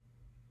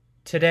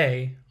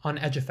Today on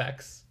Edge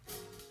Effects.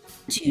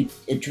 To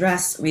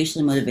address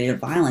racially motivated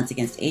violence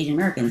against Asian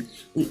Americans,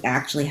 we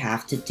actually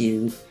have to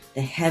do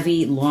the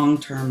heavy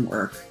long-term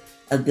work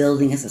of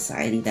building a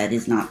society that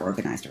is not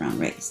organized around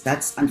race.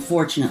 That's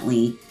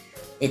unfortunately,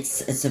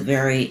 it's a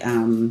very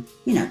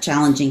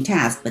challenging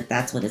task, but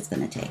that's what it's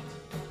going to take.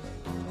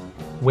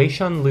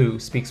 Wei-Shun Liu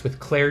speaks with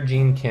Claire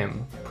Jean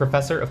Kim,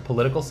 professor of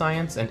political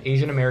science and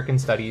Asian American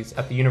studies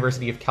at the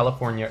University of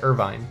California,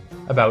 Irvine,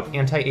 about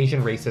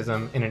anti-Asian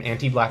racism in an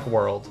anti-Black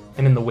world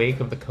and in the wake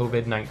of the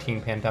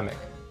COVID-19 pandemic.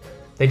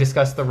 They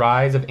discuss the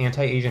rise of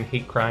anti-Asian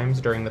hate crimes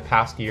during the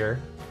past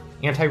year,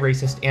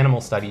 anti-racist animal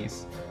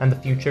studies, and the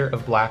future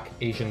of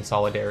Black-Asian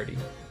solidarity.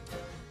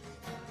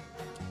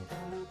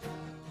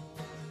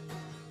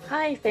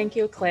 Hi, thank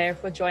you, Claire,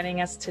 for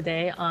joining us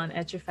today on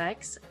Edge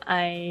Effects.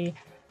 I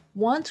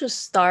want to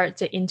start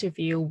the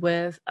interview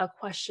with a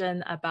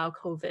question about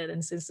COVID,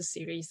 and since the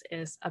series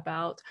is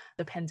about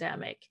the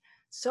pandemic.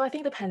 So I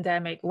think the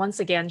pandemic once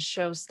again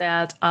shows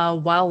that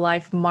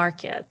wildlife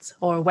markets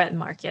or wet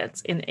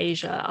markets in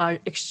Asia are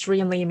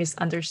extremely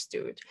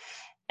misunderstood.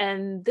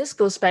 And this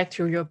goes back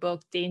to your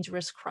book,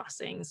 Dangerous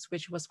Crossings,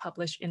 which was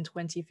published in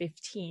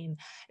 2015.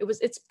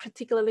 It's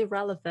particularly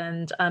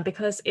relevant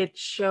because it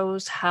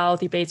shows how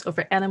debates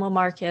over animal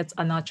markets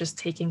are not just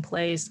taking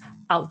place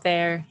out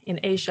there in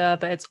Asia,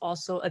 but it's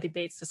also a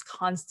debate that's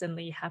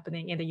constantly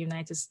happening in the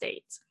United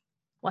States.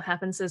 What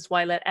happens is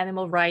while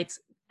animal rights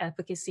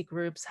advocacy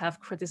groups have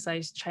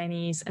criticized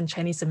Chinese and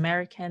Chinese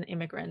American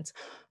immigrants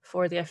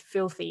for their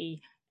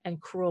filthy and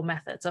cruel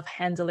methods of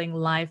handling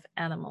live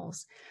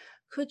animals.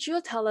 Could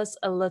you tell us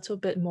a little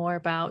bit more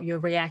about your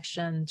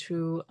reaction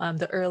to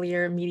the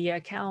earlier media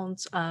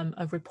accounts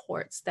of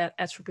reports that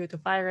attribute the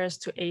virus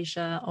to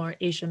Asia or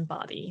Asian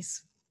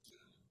bodies?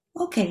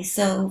 Okay,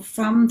 so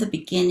from the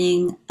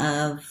beginning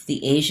of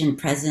the Asian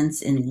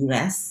presence in the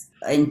U.S.,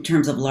 in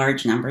terms of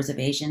large numbers of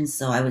Asians,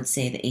 so I would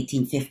say the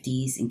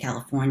 1850s in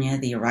California,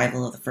 the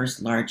arrival of the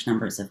first large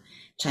numbers of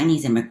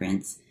Chinese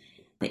immigrants,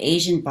 the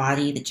Asian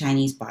body, the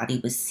Chinese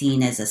body, was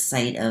seen as a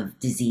site of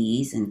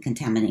disease and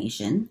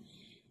contamination.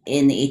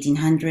 In the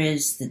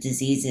 1800s, the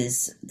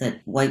diseases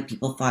that white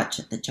people thought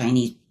the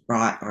Chinese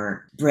brought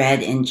or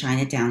bred in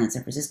Chinatown and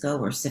San Francisco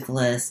were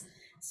syphilis,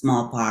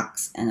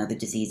 smallpox, and other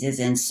diseases.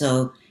 And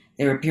so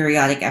there were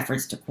periodic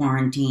efforts to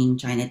quarantine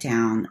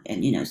Chinatown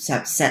and,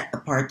 set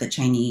apart the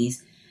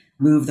Chinese,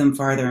 move them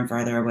farther and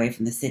farther away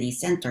from the city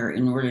center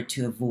in order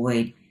to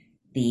avoid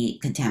the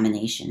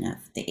contamination of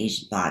the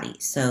Asian body.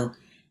 So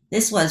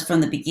this was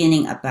from the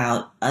beginning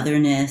about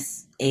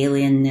otherness,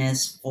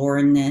 alienness,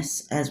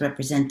 foreignness as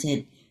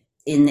represented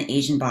in the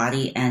Asian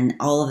body, and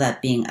all of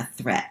that being a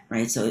threat,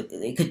 right? So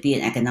it could be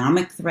an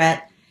economic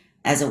threat,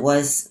 as it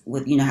was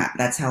with,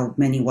 that's how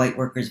many white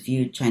workers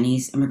viewed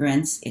Chinese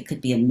immigrants. It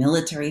could be a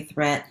military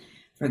threat.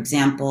 For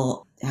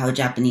example, how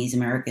Japanese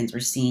Americans were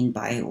seen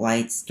by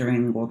whites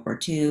during World War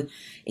II.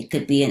 It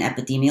could be an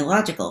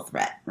epidemiological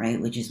threat, right?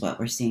 Which is what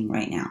we're seeing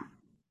right now.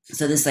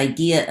 So this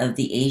idea of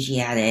the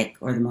Asiatic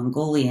or the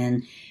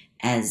Mongolian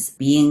as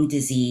being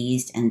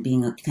diseased and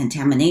being a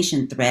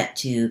contamination threat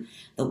to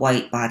the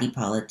white body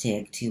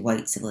politic, to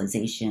white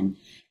civilization,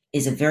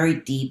 is a very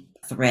deep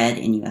thread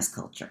in U.S.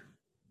 culture.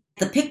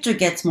 The picture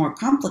gets more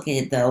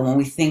complicated, though, when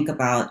we think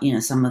about,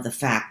 some of the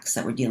facts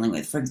that we're dealing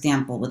with. For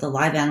example, with the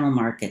live animal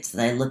markets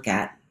that I look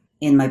at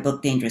in my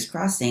book, Dangerous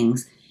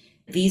Crossings,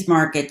 these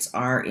markets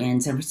are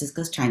in San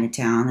Francisco's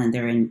Chinatown, and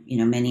they're in,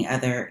 many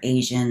other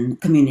Asian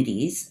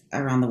communities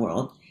around the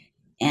world.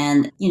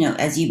 And,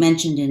 as you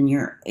mentioned in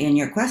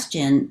your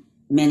question,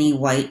 many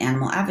white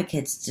animal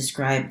advocates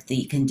describe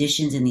the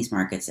conditions in these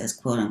markets as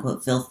quote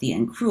unquote filthy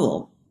and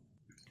cruel.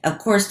 Of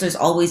course, there's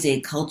always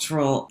a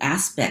cultural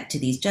aspect to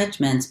these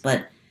judgments,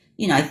 but,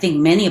 I think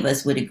many of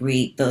us would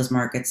agree those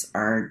markets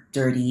are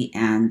dirty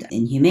and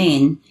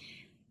inhumane.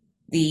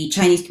 The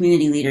Chinese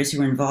community leaders who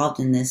were involved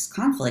in this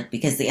conflict,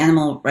 because the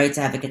animal rights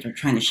advocates were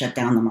trying to shut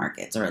down the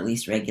markets or at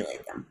least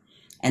regulate them.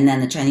 And then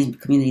the Chinese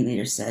community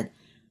leaders said,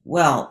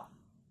 well,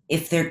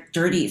 if they're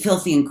dirty,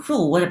 filthy, and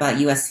cruel, what about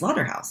U.S.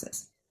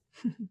 slaughterhouses?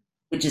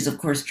 Which is, of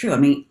course, true. I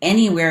mean,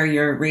 anywhere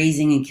you're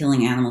raising and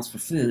killing animals for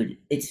food,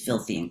 it's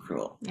filthy and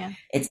cruel. Yeah.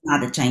 It's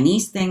not a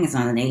Chinese thing. It's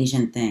not an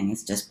Asian thing.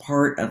 It's just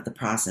part of the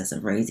process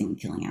of raising and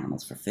killing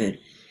animals for food.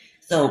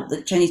 So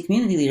the Chinese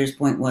community leader's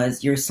point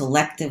was you're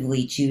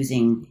selectively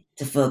choosing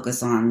to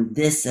focus on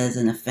this as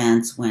an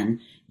offense when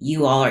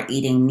you all are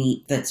eating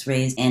meat that's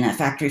raised in a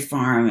factory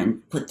farm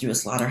and put through a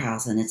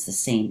slaughterhouse, and it's the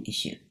same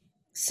issue.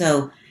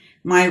 So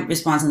my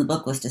response in the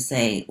book was to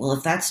say, well,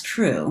 if that's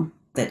true,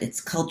 that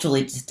it's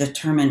culturally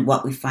determined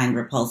what we find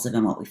repulsive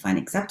and what we find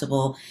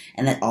acceptable,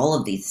 and that all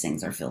of these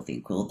things are filthy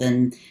and cruel,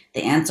 then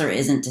the answer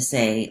isn't to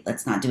say,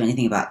 let's not do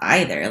anything about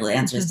either. The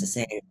answer is to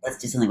say, let's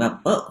do something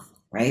about both,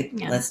 right?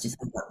 Yeah. Let's do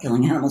something about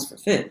killing animals for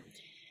food.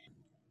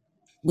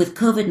 With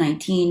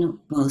COVID-19,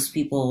 most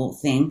people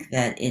think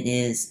that it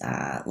is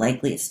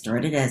likely it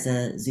started as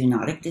a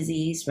zoonotic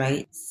disease,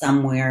 right?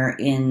 Somewhere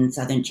in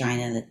southern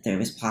China that there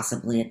was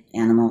possibly an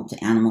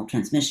animal-to-animal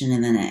transmission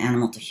and then an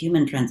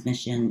animal-to-human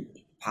transmission,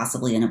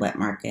 possibly in a wet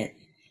market.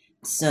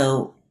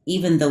 So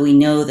even though we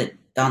know that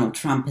Donald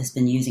Trump has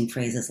been using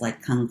phrases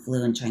like Kung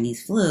flu and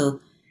Chinese flu,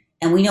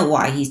 and we know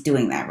why he's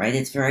doing that, right?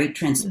 It's very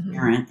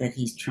transparent that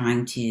he's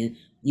trying to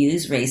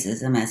use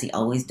racism, as he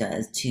always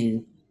does,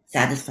 to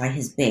satisfy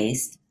his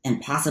base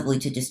and possibly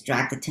to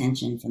distract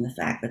attention from the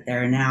fact that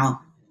there are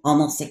now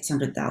almost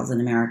 600,000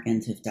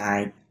 Americans who've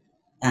died.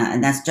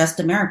 And that's just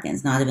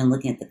Americans, not even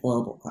looking at the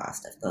global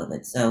cost of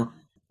COVID. So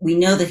we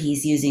know that he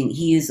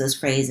used those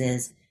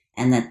phrases,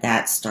 and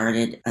that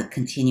started a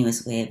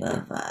continuous wave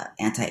of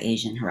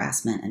anti-Asian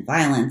harassment and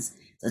violence.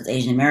 So it's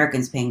Asian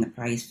Americans paying the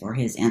price for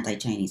his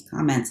anti-Chinese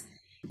comments.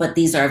 But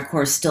these are, of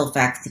course, still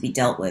facts to be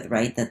dealt with,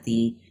 right? That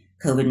the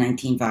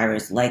COVID-19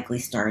 virus likely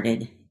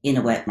started in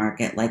a wet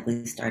market,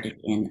 likely started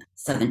in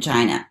southern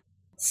China.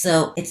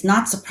 So it's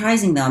not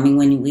surprising, though, I mean,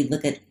 when we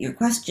look at your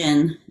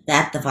question,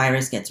 that the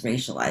virus gets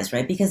racialized,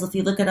 right? Because if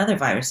you look at other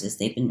viruses,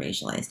 they've been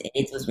racialized.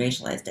 AIDS was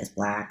racialized as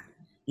Black.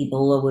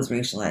 Ebola was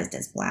racialized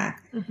as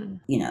Black,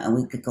 and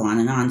we could go on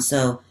and on.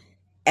 So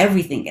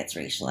everything gets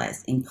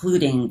racialized,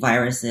 including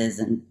viruses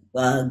and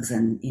bugs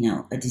and,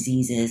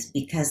 diseases,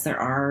 because there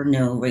are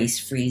no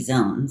race-free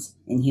zones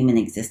in human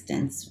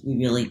existence. We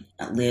really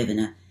live in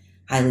a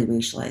highly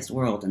racialized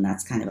world, and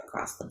that's kind of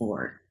across the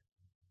board.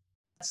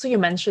 So you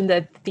mentioned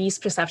that these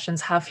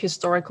perceptions have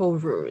historical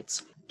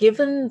roots.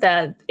 Given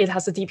that it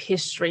has a deep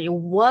history,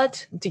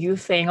 what do you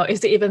think, or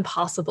is it even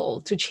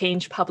possible to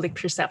change public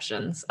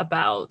perceptions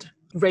about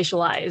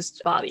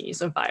racialized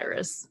bodies or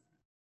virus?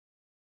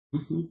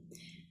 Mm-hmm.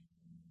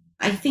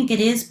 I think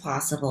it is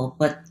possible,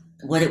 but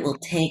what it will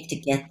take to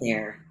get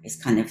there is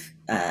kind of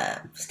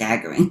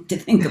staggering to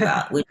think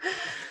about. Which,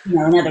 in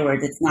other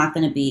words, it's not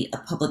going to be a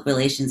public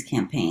relations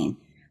campaign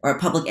or a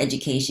public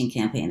education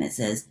campaign that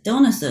says,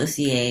 don't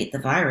associate the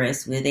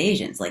virus with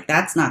Asians. Like,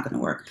 that's not going to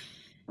work.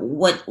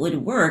 What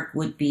would work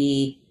would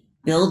be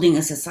building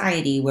a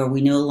society where we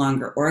no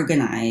longer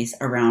organize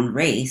around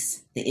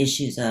race, the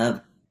issues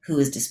of who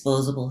is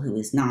disposable, who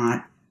is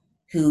not,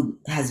 who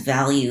has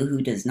value,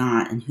 who does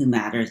not, and who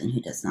matters and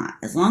who does not.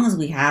 As long as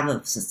we have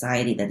a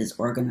society that is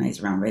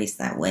organized around race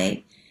that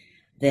way,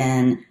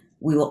 then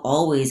we will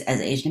always, as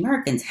Asian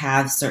Americans,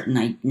 have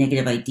certain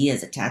negative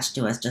ideas attached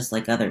to us, just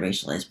like other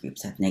racialized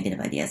groups have negative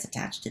ideas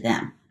attached to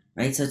them,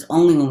 right? So it's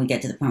only when we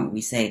get to the point where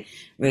we say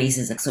race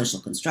is a social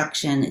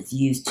construction, it's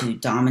used to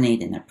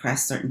dominate and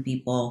oppress certain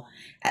people,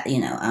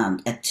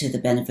 to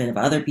the benefit of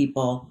other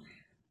people.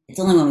 It's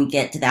only when we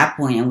get to that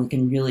point and we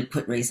can really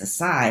put race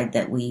aside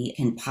that we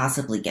can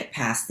possibly get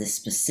past this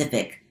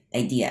specific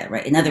idea,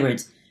 right? In other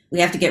words, we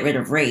have to get rid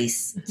of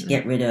race to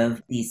get rid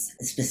of these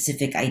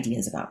specific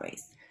ideas about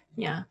race.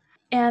 Yeah.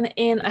 And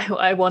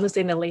I want to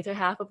say in the later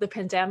half of the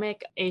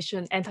pandemic,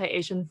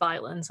 anti-Asian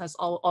violence has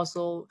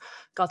also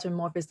gotten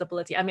more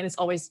visibility. I mean, it's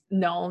always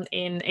known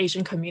in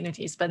Asian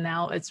communities, but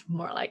now it's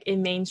more like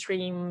in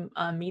mainstream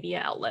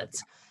media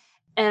outlets.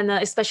 And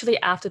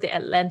especially after the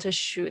Atlanta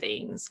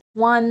shootings.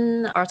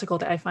 One article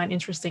that I find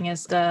interesting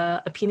is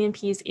the opinion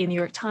piece in New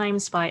York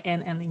Times by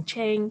Anne Enling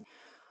Chang,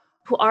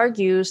 who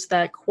argues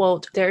that,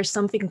 quote, there is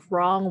something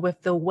wrong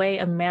with the way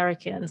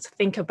Americans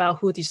think about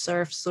who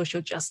deserves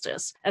social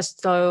justice, as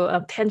though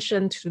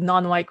attention to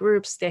non-white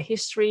groups, their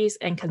histories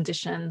and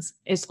conditions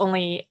is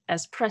only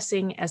as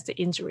pressing as the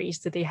injuries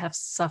that they have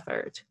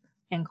suffered,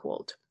 end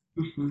quote.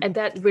 Mm-hmm. And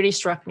that really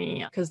struck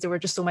me because there were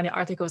just so many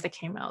articles that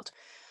came out.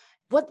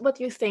 What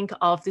do you think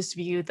of this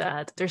view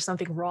that there's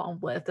something wrong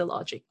with the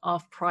logic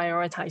of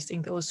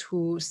prioritizing those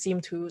who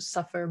seem to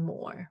suffer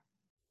more?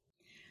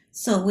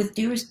 So with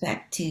due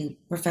respect to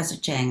Professor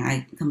Chang,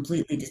 I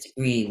completely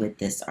disagree with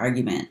this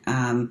argument.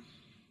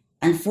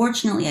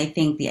 Unfortunately, I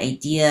think the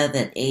idea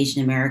that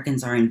Asian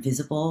Americans are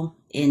invisible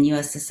in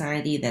U.S.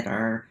 society, that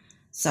our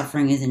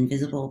suffering is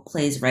invisible,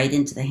 plays right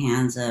into the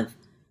hands of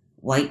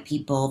white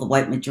people, the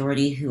white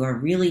majority, who are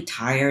really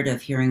tired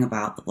of hearing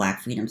about the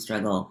Black freedom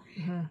struggle.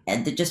 Mm-hmm.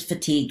 And they're just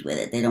fatigued with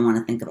it. They don't want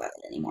to think about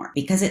it anymore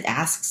because it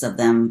asks of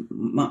them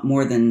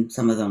more than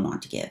some of them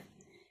want to give.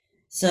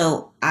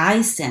 So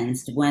I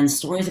sensed when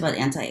stories about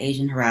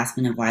anti-Asian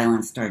harassment and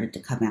violence started to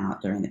come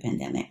out during the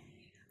pandemic,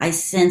 I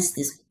sensed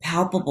this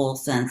palpable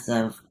sense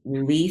of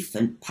relief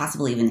and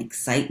possibly even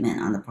excitement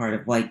on the part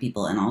of white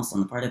people and also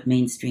on the part of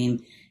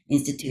mainstream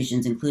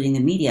institutions, including the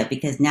media,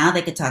 because now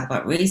they could talk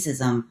about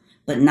racism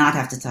but not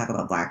have to talk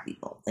about Black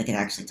people. They could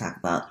actually talk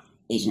about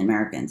Asian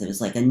Americans. It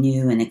was like a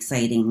new and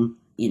exciting,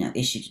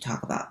 issue to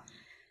talk about.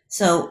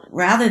 So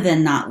rather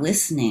than not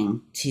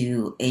listening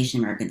to Asian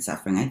American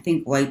suffering, I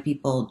think white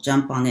people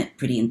jump on it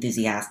pretty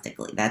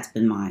enthusiastically. That's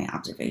been my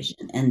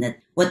observation. And that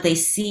what they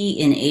see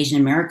in Asian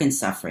American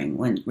suffering,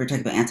 when we're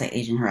talking about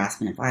anti-Asian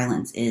harassment and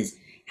violence, is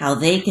how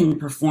they can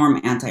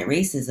perform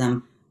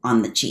anti-racism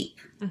on the cheap.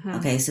 Mm-hmm.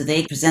 Okay, so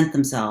they present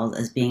themselves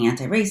as being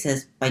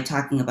anti-racist by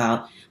talking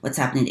about what's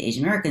happening to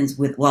Asian Americans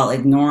while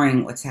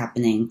ignoring what's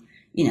happening,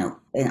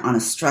 on a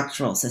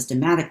structural,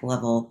 systematic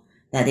level,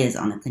 that is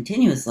on a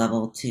continuous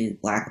level, to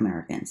Black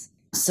Americans.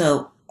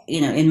 So,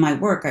 in my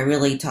work, I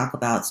really talk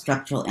about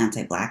structural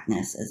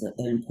anti-Blackness as an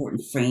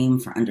important frame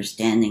for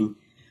understanding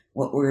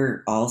what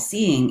we're all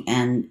seeing.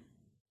 And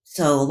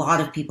So a lot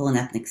of people in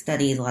ethnic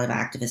studies, a lot of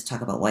activists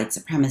talk about white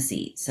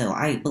supremacy. So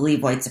I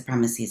believe white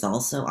supremacy is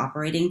also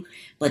operating.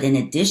 But in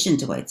addition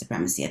to white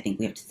supremacy, I think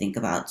we have to think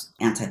about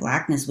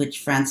anti-Blackness,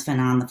 which Frantz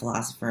Fanon, the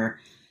philosopher,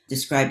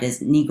 described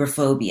as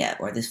negrophobia,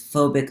 or this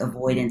phobic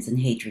avoidance and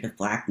hatred of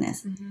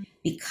Blackness. Mm-hmm.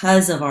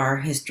 Because of our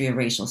history of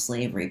racial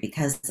slavery,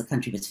 because the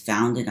country was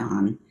founded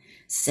on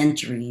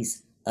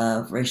centuries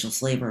of racial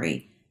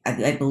slavery,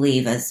 I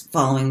believe, as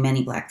following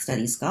many Black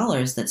studies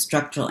scholars, that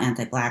structural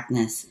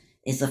anti-Blackness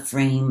is the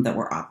frame that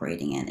we're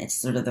operating in. It's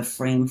sort of the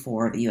frame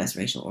for the U.S.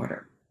 racial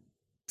order.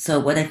 So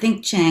what I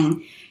think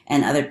Cheng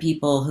and other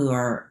people who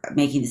are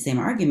making the same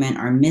argument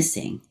are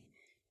missing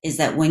is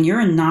that when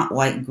you're a not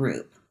white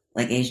group,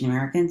 like Asian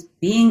Americans,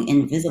 being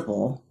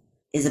invisible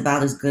is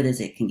about as good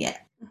as it can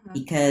get,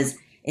 because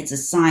it's a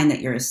sign that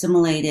you're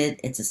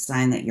assimilated. It's a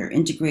sign that you're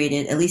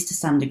integrated, at least to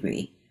some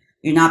degree.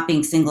 You're not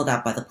being singled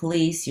out by the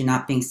police. You're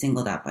not being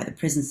singled out by the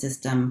prison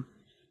system.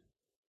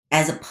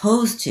 As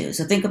opposed to,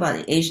 so think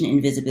about Asian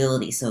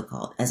invisibility,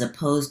 so-called, as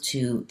opposed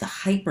to the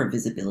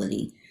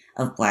hyper-visibility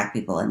of Black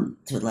people and,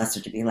 to a lesser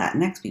degree,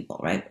 Latinx people,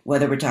 right?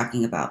 Whether we're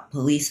talking about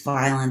police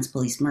violence,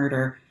 police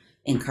murder,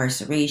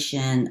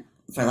 incarceration,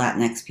 for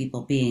Latinx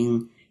people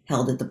being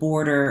held at the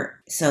border.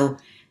 So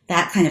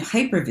that kind of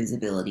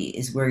hyper-visibility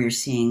is where you're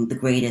seeing the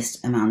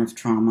greatest amount of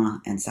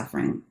trauma and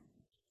suffering.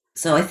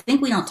 So I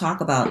think we don't talk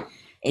about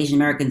Asian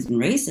Americans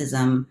and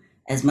racism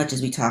as much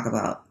as we talk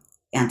about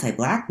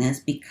anti-Blackness,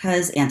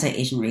 because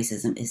anti-Asian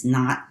racism is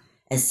not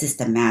as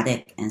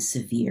systematic and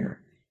severe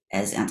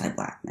as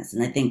anti-Blackness.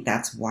 And I think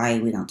that's why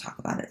we don't talk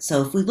about it.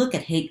 So if we look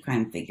at hate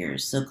crime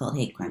figures, so-called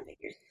hate crime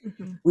figures,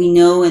 we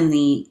know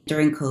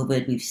during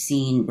COVID, we've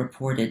seen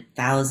reported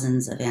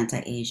thousands of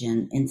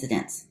anti-Asian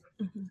incidents.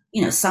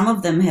 You know, some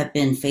of them have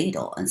been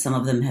fatal and some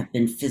of them have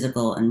been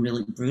physical and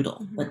really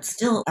brutal, but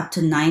still up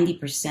to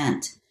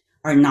 90%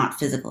 are not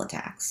physical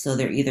attacks. So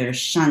they're either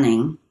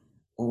shunning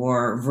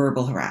or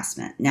verbal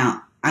harassment.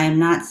 Now, I am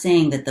not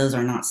saying that those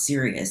are not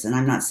serious, and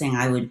I'm not saying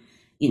I would,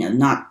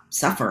 not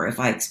suffer if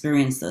I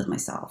experienced those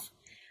myself.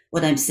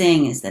 What I'm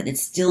saying is that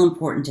it's still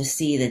important to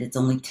see that it's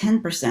only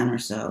 10% or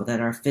so that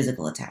are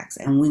physical attacks.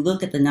 And when we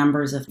look at the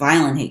numbers of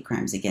violent hate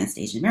crimes against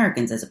Asian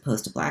Americans as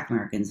opposed to Black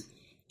Americans,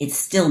 it's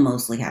still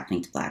mostly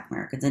happening to Black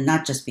Americans, and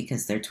not just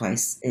because they're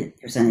twice the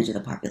percentage of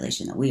the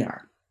population that we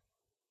are.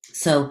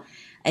 So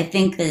I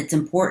think that it's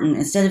important,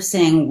 instead of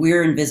saying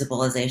we're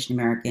invisible as Asian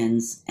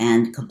Americans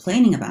and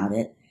complaining about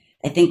it,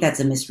 I think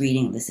that's a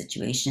misreading of the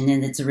situation,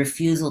 and it's a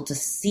refusal to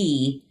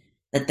see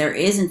that there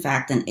is, in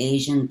fact, an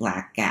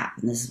Asian-Black gap.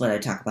 And this is what I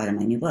talk about in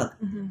my new book.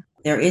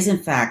 There is, in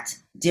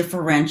fact,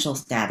 differential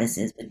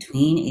statuses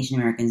between Asian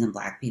Americans and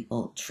Black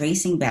people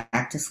tracing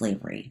back to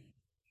slavery.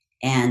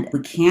 And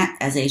we can't,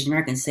 as Asian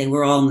Americans, say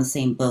we're all in the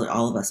same boat,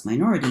 all of us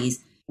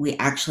minorities. We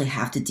actually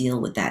have to deal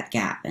with that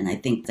gap. And I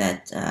think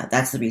that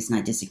that's the reason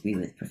I disagree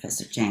with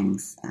Professor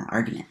Cheng's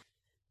argument.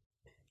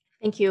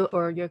 Thank you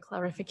for your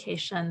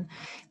clarification.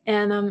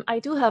 And I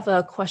do have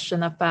a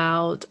question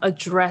about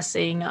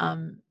addressing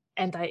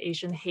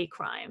anti-Asian hate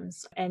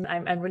crimes. And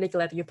I'm really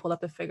glad you pulled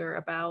up the figure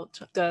about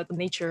the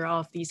nature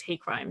of these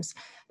hate crimes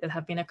that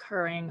have been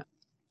occurring.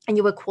 And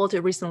you were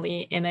quoted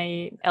recently in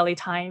a LA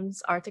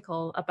Times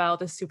article about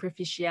the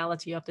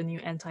superficiality of the new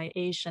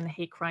anti-Asian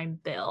hate crime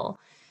bill.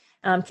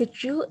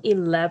 Could you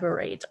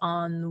elaborate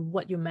on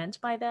what you meant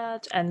by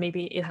that? And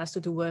maybe it has to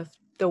do with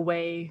the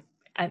way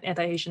an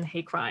anti-Asian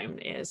hate crime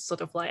is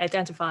sort of like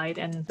identified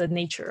and the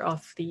nature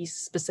of these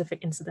specific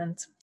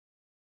incidents.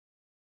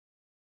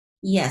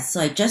 Yes, so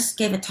I just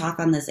gave a talk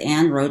on this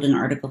and wrote an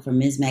article for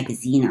Ms.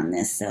 Magazine on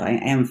this, so I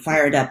am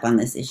fired up on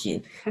this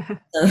issue.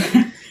 So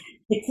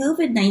the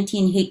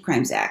COVID-19 Hate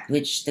Crimes Act,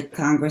 which the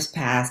Congress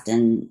passed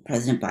and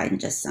President Biden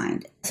just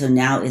signed, so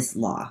now is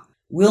law,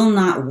 will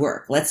not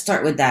work. Let's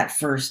start with that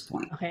first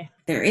point. Okay.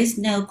 There is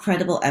no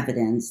credible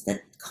evidence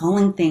that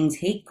calling things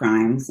hate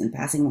crimes and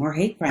passing more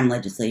hate crime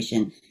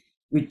legislation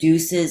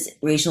reduces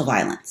racial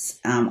violence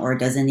or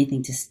does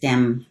anything to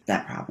stem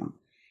that problem.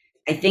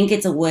 I think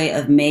it's a way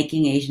of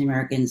making Asian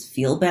Americans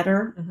feel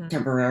better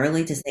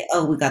temporarily to say,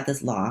 oh, we got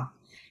this law.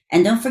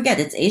 And don't forget,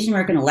 it's Asian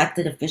American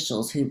elected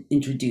officials who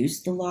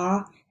introduced the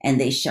law and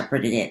they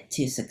shepherded it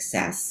to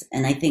success.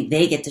 And I think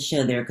they get to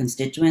show their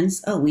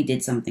constituents, oh, we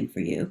did something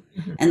for you.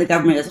 And the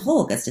government as a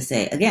whole gets to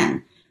say,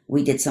 again,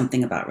 we did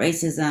something about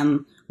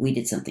racism. We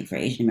did something for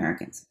Asian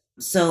Americans.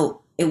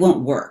 So it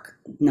won't work,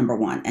 number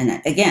one.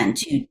 And again,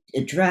 to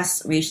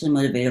address racially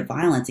motivated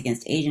violence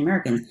against Asian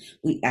Americans,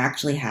 we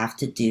actually have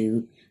to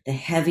do the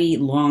heavy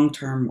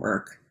long-term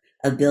work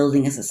of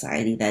building a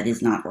society that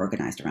is not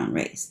organized around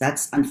race.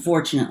 That's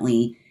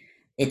unfortunately,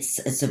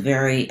 it's a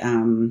very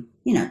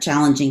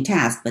challenging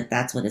task, but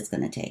that's what it's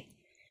going to take.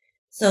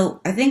 So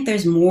I think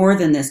there's more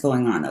than this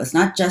going on, though. It's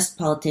not just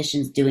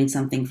politicians doing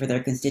something for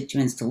their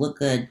constituents to look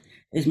good.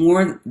 There's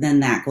more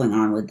than that going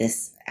on with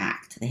this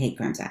act, the Hate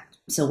Crimes Act.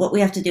 So what we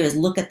have to do is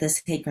look at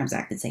this Hate Crimes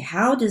Act and say,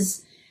 how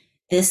does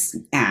this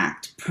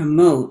act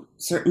promote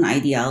certain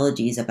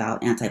ideologies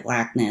about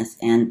anti-Blackness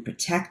and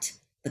protect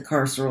the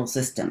carceral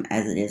system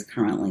as it is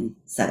currently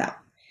set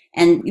up?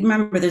 And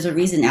remember, there's a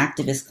reason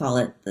activists call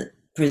it the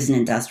prison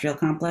industrial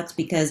complex,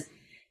 because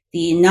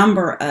the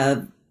number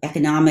of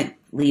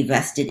economically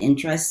vested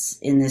interests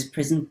in this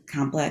prison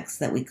complex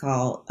that we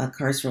call a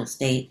carceral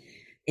state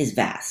is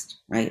vast,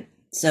 right?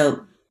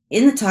 So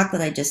in the talk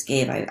that I just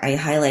gave, I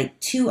highlight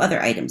two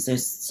other items.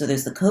 There's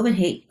the COVID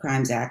Hate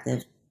Crimes Act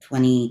of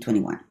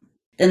 2021.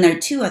 Then there are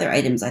two other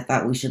items I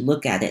thought we should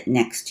look at it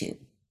next to.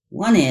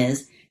 One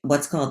is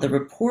what's called the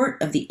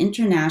Report of the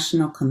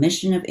International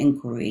Commission of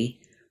Inquiry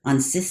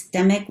on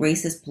Systemic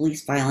Racist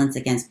Police Violence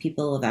Against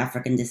People of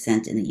African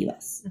Descent in the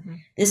U.S. Mm-hmm.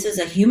 This is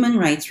a human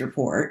rights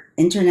report.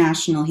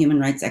 International human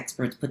rights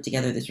experts put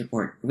together this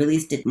report,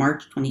 released in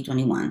March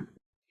 2021.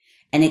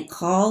 And it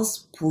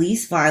calls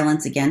police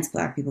violence against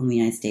Black people in the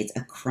United States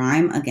a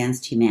crime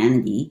against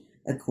humanity,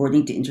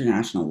 according to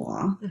international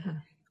law. Mm-hmm.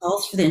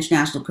 Calls for the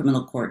International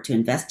Criminal Court to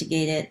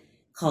investigate it,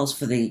 calls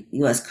for the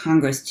U.S.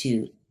 Congress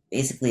to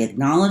basically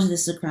acknowledge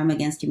this is a crime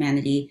against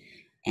humanity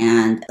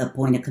and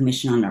appoint a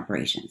commission on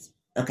reparations.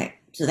 Okay,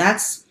 so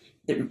that's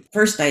the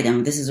first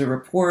item. This is a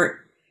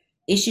report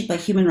issued by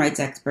human rights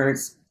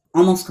experts,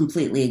 almost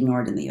completely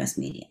ignored in the U.S.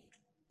 media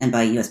and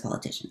by U.S.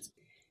 politicians.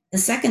 The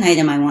second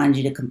item I wanted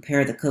you to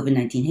compare the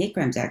COVID-19 Hate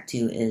Crimes Act to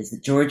is the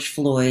George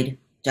Floyd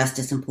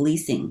Justice and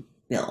Policing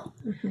Bill.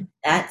 Mm-hmm.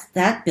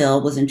 That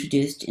bill was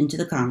introduced into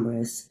the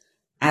Congress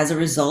as a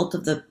result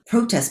of the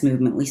protest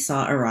movement we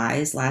saw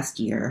arise last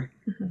year,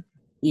 mm-hmm.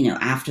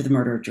 After the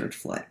murder of George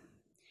Floyd.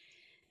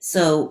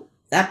 So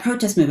that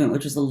protest movement,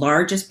 which was the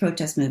largest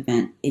protest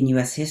movement in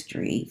U.S.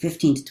 history,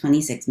 15 to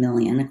 26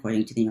 million,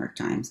 according to the New York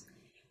Times,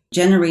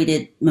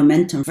 generated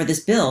momentum for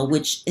this bill,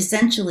 which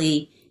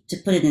essentially, to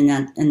put it in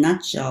a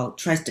nutshell,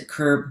 tries to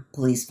curb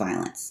police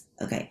violence.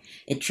 Okay,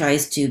 it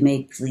tries to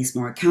make police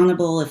more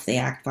accountable if they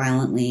act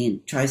violently,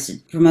 and tries to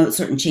promote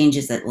certain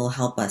changes that will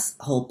help us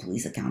hold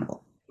police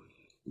accountable.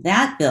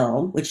 That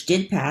bill, which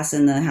did pass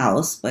in the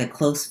House by a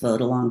close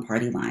vote along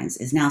party lines,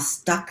 is now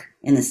stuck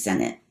in the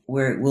Senate,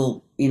 where it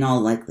will, in all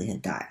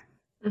likelihood, die.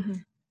 Mm-hmm.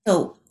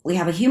 So we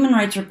have a human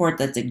rights report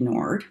that's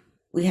ignored.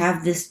 We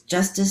have this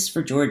Justice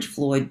for George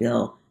Floyd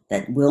bill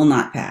that will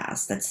not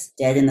pass, that's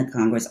dead in the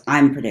Congress.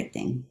 I'm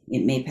predicting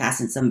it may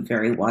pass in some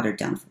very watered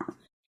down form.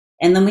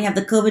 And then we have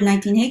the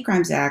COVID-19 Hate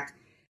Crimes Act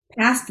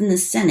passed in the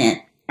Senate.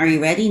 Are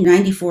you ready?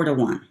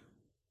 94-1.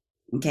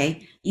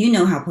 Okay. You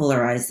know how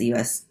polarized the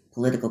U.S.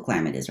 political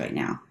climate is right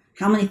now.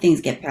 How many things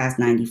get passed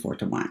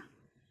 94-1?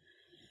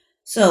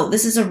 So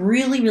this is a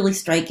really, really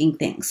striking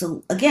thing.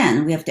 So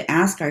again, we have to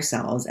ask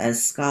ourselves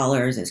as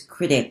scholars, as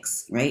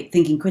critics, right?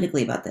 Thinking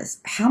critically about this.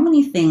 How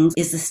many things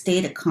is the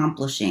state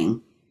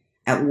accomplishing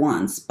at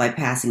once by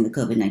passing the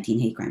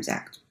COVID-19 Hate Crimes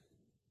Act?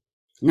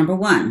 Number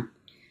one,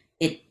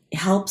 it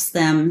helps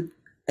them,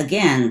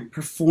 again,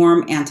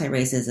 perform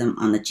anti-racism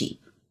on the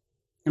cheap.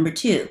 Number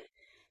two,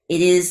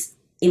 it is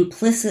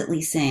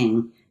implicitly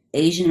saying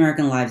Asian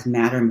American lives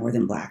matter more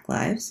than Black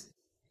lives.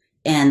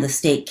 And the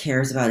state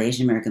cares about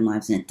Asian American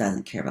lives and it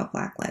doesn't care about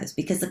Black lives.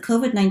 Because the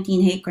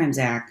COVID-19 Hate Crimes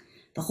Act,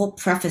 the whole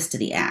preface to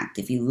the act,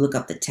 if you look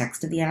up the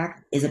text of the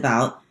act, is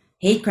about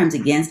hate crimes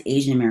against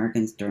Asian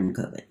Americans during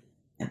COVID.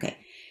 Okay.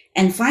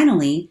 And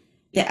finally,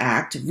 the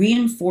act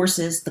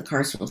reinforces the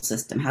carceral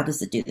system. How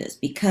does it do this?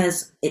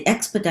 Because it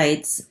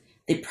expedites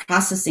the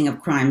processing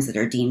of crimes that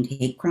are deemed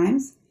hate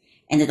crimes.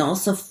 And it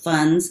also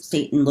funds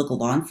state and local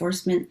law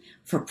enforcement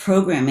for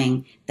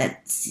programming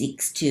that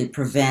seeks to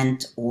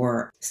prevent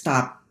or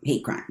stop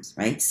hate crimes,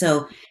 right?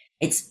 So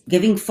it's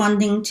giving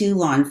funding to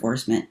law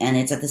enforcement, and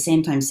it's at the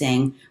same time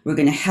saying we're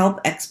going to help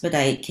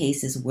expedite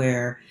cases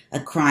where a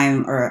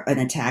crime or an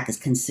attack is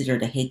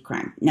considered a hate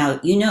crime. Now,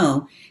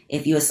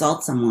 if you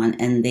assault someone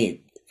and the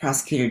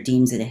prosecutor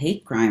deems it a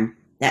hate crime,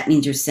 that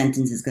means your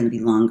sentence is going to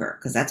be longer,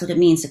 because that's what it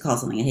means to call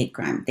something a hate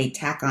crime. They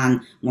tack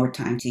on more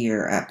time to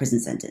your prison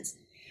sentence.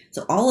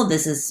 So all of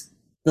this is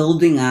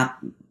building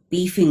up,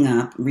 beefing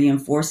up,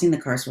 reinforcing the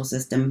carceral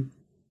system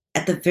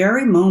at the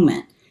very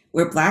moment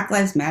where Black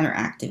Lives Matter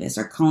activists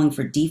are calling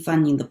for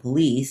defunding the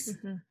police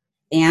mm-hmm.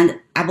 and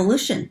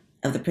abolition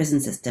of the prison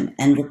system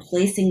and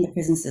replacing the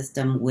prison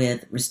system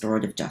with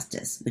restorative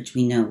justice, which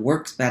we know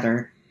works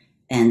better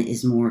and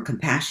is more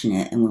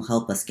compassionate and will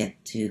help us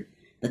get to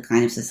the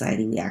kind of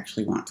society we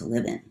actually want to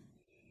live in.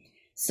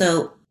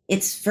 So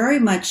it's very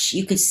much,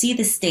 you could see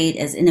the state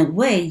as, in a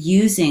way,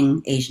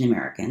 using Asian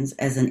Americans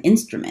as an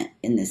instrument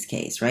in this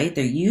case, right?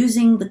 They're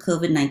using the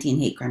COVID-19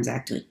 Hate Crimes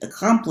Act to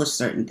accomplish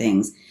certain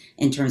things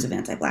in terms of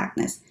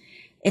anti-Blackness.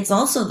 It's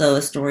also, though,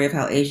 a story of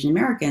how Asian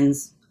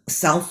Americans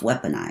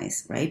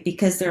self-weaponize, right?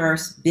 Because there are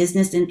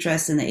business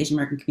interests in the Asian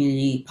American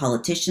community,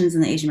 politicians in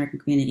the Asian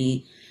American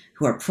community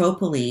who are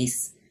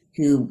pro-police,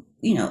 who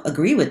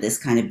agree with this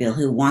kind of bill,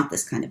 who want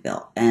this kind of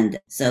bill. And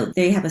so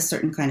they have a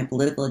certain kind of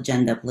political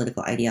agenda,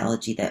 political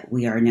ideology that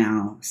we are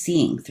now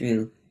seeing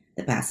through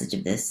the passage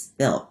of this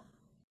bill.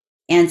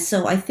 And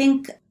so I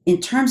think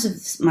in terms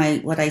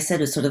of what I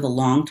said was sort of a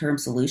long-term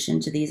solution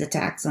to these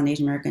attacks on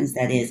Asian Americans,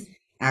 that is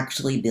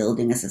actually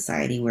building a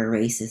society where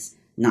race is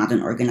not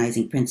an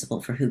organizing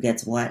principle for who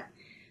gets what.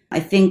 I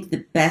think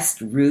the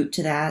best route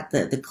to that,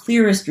 the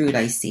clearest route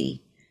I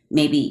see,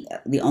 maybe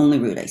the only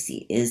route I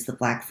see is the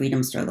Black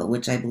freedom struggle,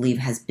 which I believe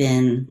has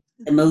been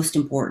the most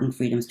important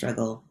freedom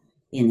struggle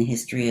in the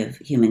history of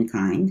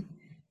humankind.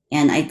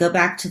 And I go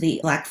back to the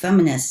Black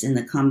feminists in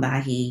the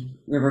Combahee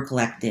River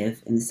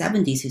Collective in the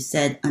 70s who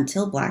said,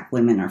 until Black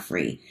women are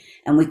free,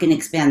 and we can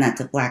expand that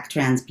to Black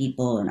trans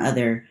people and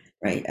other,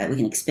 right? We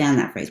can expand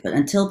that phrase, but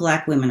until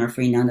Black women are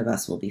free, none of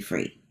us will be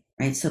free,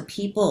 right? So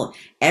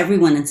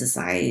everyone in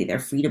society, their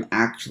freedom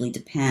actually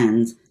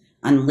depends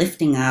on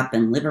lifting up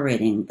and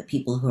liberating the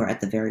people who are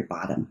at the very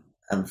bottom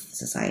of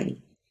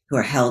society, who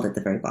are held at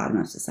the very bottom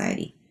of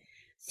society.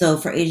 So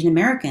for Asian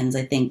Americans,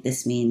 I think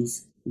this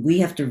means we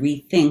have to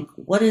rethink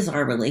what is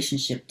our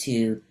relationship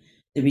to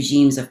the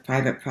regimes of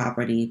private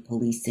property,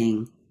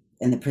 policing,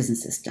 and the prison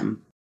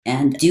system.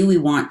 And do we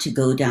want to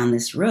go down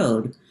this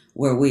road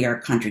where we are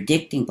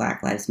contradicting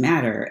Black Lives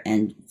Matter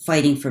and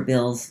fighting for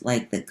bills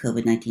like the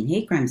COVID-19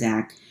 Hate Crimes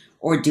Act,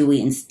 or do we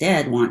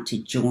instead want to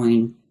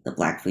join the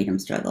Black freedom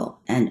struggle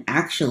and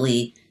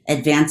actually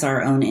advance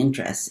our own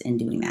interests in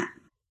doing that?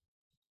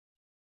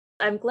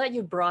 I'm glad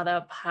you brought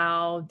up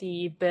how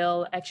the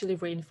bill actually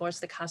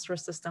reinforced the caste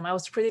system. I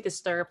was pretty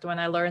disturbed when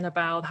I learned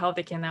about how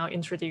they can now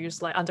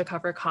introduce like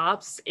undercover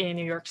cops in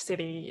New York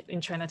City,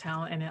 in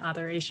Chinatown, and in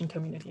other Asian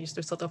communities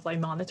to sort of like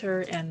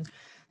monitor. And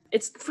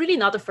it's really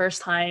not the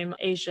first time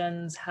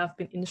Asians have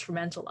been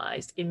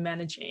instrumentalized in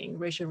managing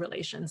racial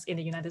relations in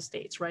the United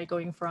States, right?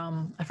 Going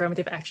from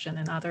affirmative action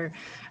and other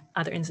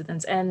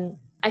incidents. And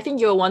I think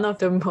you're one of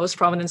the most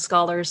prominent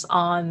scholars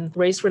on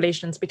race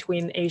relations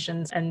between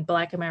Asians and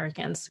Black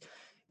Americans.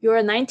 Your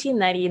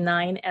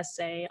 1999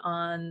 essay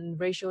on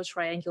racial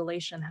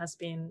triangulation has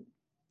been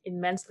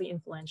immensely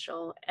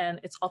influential, and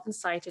it's often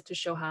cited to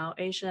show how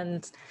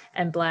Asians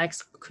and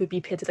Blacks could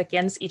be pitted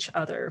against each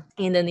other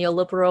in the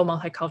neoliberal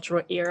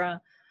multicultural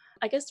era.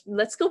 I guess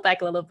let's go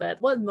back a little bit.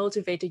 What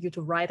motivated you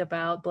to write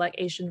about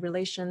Black-Asian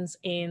relations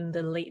in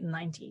the late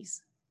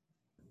 90s?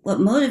 What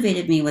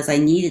motivated me was I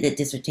needed a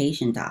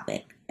dissertation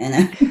topic.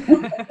 And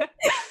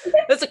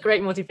that's a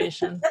great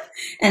motivation.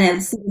 And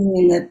I'm sitting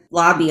in the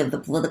lobby of the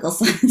political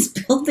science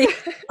building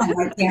on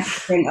my campus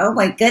saying, oh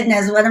my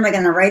goodness, what am I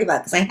going to write about?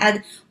 Because I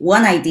had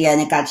one idea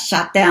and it got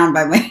shot down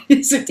by my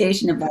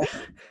dissertation about it.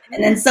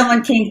 And then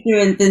someone came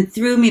through and then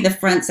threw me the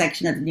front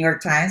section of the New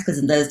York Times, because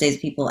in those days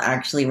people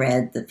actually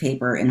read the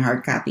paper in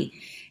hard copy.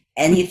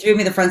 And he threw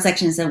me the front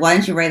section and said, why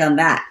don't you write on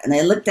that? And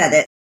I looked at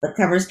it. The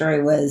cover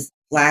story was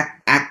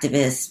Black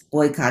activists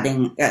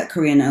boycotting a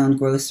Korean-owned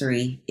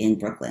grocery in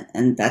Brooklyn.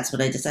 And that's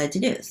what I decided to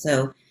do.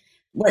 So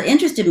what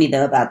interested me,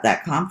 though, about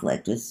that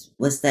conflict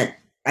was that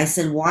I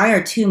said, why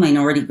are two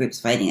minority groups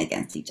fighting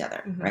against each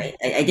other, right?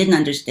 I didn't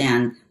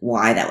understand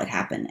why that would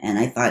happen. And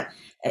I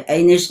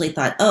initially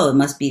thought, oh, it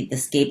must be the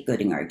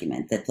scapegoating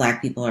argument, that Black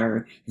people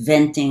are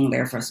venting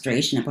their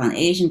frustration upon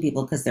Asian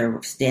people because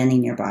they're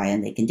standing nearby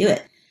and they can do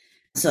it.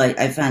 So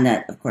I found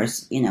that, of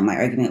course, my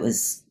argument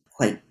was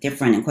quite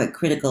different and quite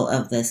critical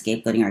of the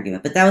scapegoating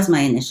argument. But that was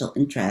my initial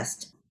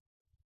interest.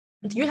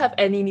 Do you have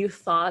any new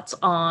thoughts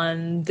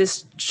on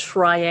this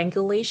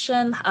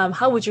triangulation?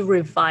 How would you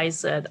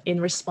revise it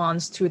in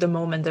response to the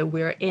moment that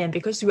we're in?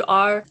 Because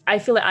I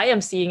feel like I am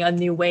seeing a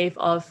new wave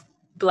of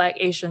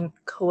Black-Asian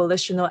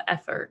coalitional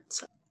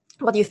efforts.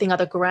 What do you think are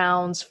the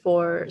grounds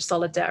for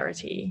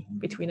solidarity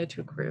between the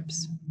two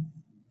groups?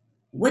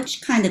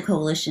 Which kind of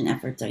coalition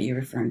efforts are you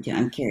referring to?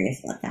 I'm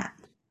curious about that.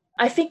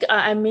 I think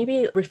I'm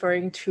maybe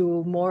referring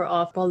to more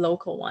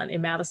local one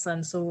in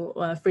Madison.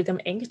 So Freedom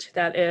Inc.,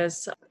 that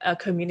is a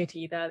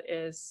community that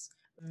is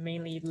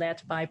mainly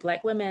led by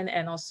Black women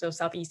and also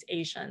Southeast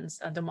Asians,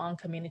 the Hmong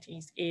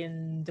communities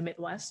in the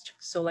Midwest.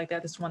 So like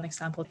that is one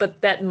example,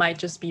 but that might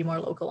just be more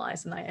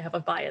localized, and I have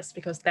a bias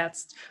because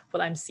that's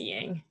what I'm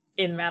seeing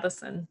in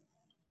Madison.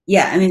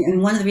 Yeah, I mean,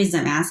 and one of the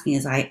reasons I'm asking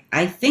is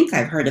I think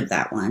I've heard of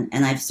that one,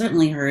 and I've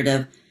certainly heard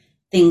of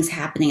things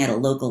happening at a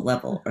local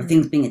level or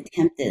things being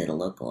attempted at a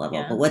local level.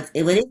 Yeah. But what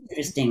is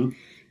interesting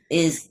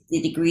is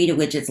the degree to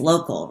which it's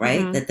local,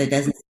 right? That there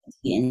doesn't seem to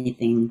be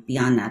anything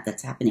beyond that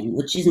that's happening,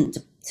 which isn't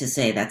to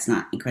say that's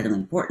not incredibly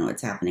important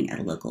what's happening at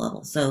a local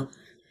level. So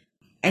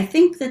I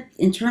think that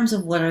in terms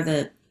of what are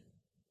the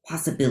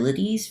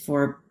possibilities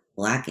for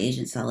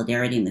Black-Asian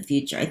solidarity in the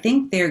future, I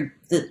think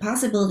the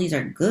possibilities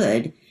are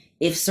good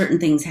if certain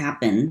things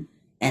happen,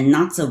 and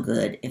not so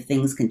good if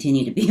things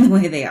continue to be the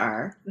way they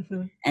are.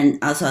 And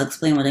also I'll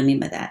explain what I mean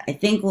by that. I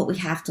think what we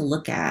have to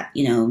look at,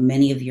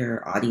 many of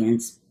your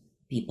audience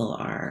people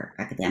are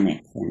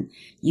academics and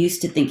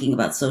used to thinking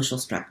about social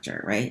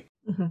structure, right?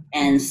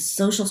 And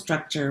social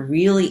structure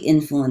really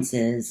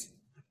influences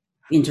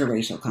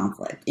interracial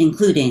conflict,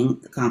 including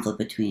the conflict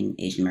between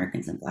Asian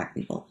Americans and Black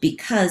people,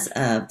 because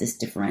of this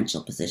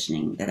differential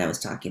positioning that I was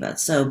talking about.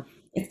 So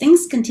if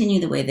things continue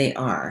the way they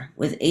are,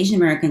 with Asian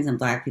Americans and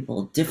Black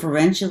people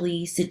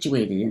differentially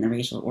situated in the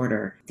racial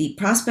order, the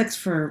prospects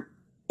for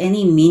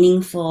any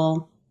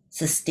meaningful,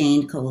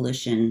 sustained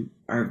coalition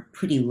are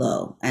pretty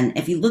low. And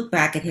if you look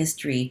back at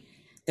history,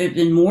 there's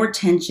been more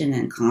tension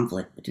and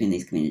conflict between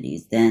these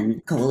communities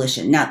than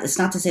coalition. Now, it's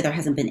not to say there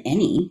hasn't been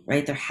any,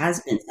 right? There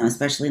has been some,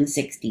 especially in the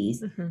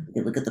 60s.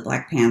 You look at the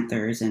Black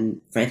Panthers and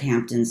Fred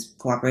Hampton's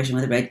cooperation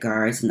with the Red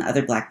Guards and the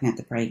other Black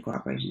Panther Party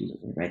cooperation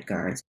with the Red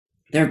Guards.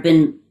 There have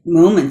been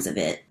moments of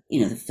it,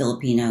 the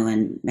Filipino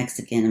and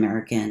Mexican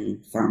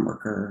American farm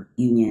worker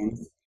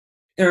unions.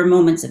 There are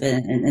moments of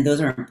it, and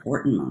those are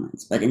important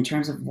moments. But in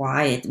terms of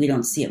why we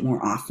don't see it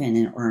more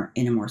often or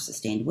in a more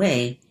sustained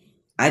way,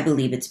 I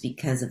believe it's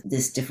because of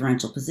this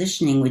differential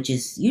positioning, which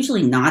is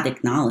usually not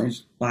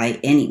acknowledged by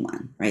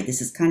anyone, right? This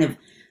is kind of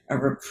a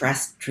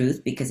repressed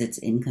truth because it's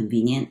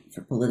inconvenient for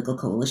political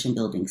coalition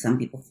building. Some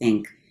people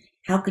think,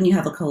 how can you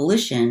have a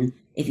coalition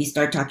if you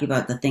start talking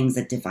about the things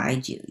that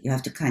divide you? You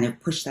have to kind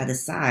of push that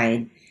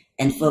aside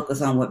and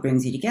focus on what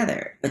brings you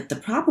together. But the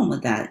problem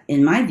with that,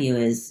 in my view,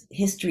 is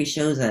history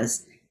shows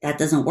us that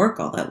doesn't work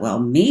all that well.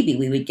 Maybe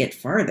we would get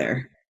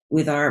farther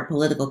with our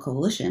political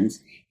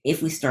coalitions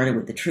if we started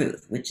with the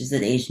truth, which is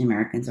that Asian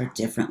Americans are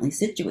differently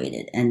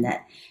situated, and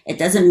that it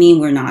doesn't mean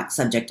we're not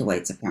subject to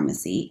white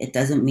supremacy. It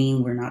doesn't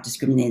mean we're not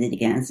discriminated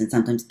against and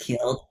sometimes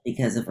killed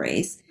because of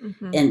race,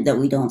 and that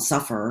we don't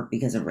suffer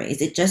because of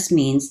race. It just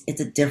means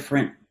it's a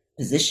different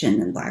position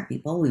than Black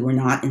people. We were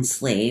not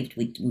enslaved.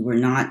 We were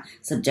not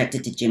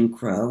subjected to Jim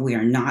Crow. We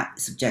are not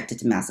subjected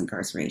to mass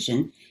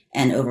incarceration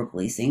and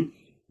over-policing.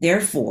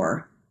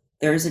 Therefore,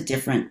 there's a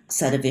different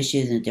set of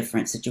issues and a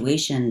different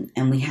situation,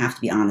 and we have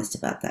to be honest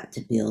about that to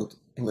build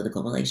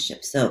political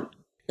relationships. So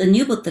the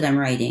new book that I'm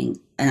writing,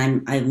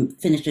 and I've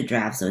finished a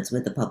draft, so it's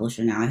with the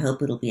publisher now. I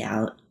hope it'll be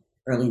out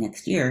early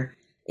next year,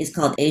 is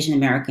called Asian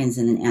Americans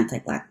in an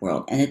Anti-Black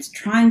World. And it's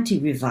trying to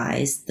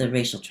revise the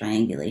racial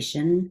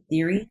triangulation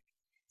theory.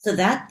 So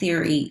that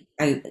theory,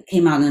 I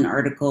came out in an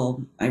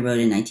article I wrote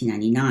in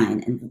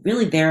 1999. And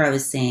really there I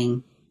was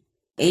saying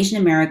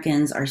Asian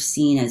Americans are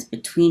seen as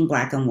between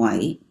Black and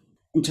white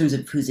in terms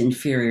of who's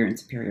inferior and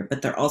superior,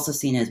 but they're also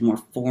seen as more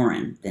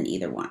foreign than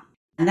either one.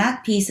 And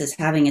that piece is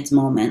having its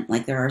moment.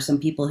 Like there are some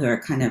people who are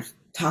kind of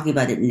talking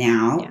about it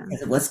now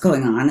because of what's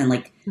going on.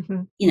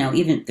 And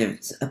even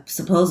there's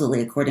supposedly,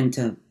 according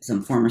to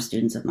some former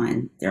students of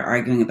mine, they're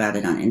arguing about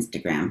it on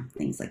Instagram,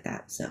 things like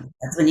that. So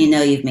that's when you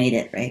know you've made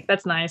it, right?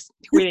 That's nice.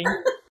 Tweeting.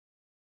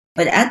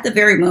 But at the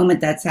very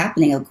moment that's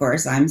happening, of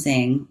course, I'm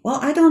saying, well,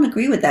 I don't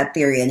agree with that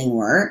theory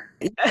anymore.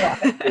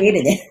 I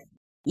created it.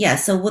 Yeah,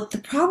 so what the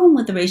problem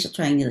with the racial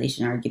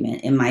triangulation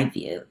argument, in my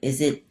view,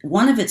 is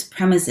one of its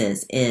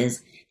premises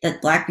is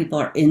that Black people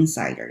are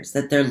insiders,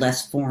 that they're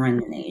less foreign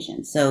than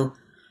Asian. So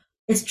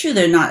it's true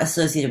they're not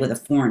associated with a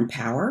foreign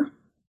power,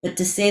 but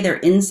to say they're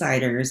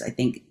insiders, I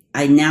think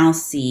I now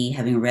see,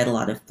 having read a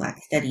lot of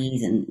Black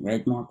studies and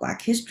read more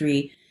Black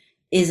history,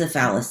 is a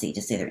fallacy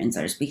to say they're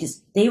insiders,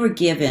 because they were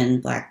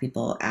given, Black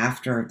people,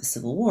 after the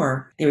Civil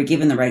War, they were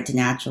given the right to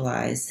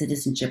naturalize,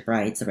 citizenship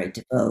rights, the right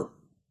to vote.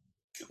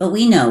 But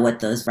we know what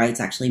those rights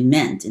actually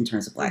meant in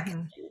terms of Black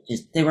history.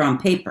 Just, they were on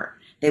paper.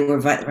 They were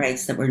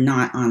rights that were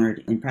not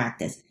honored in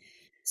practice.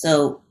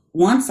 So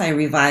once I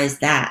revised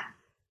that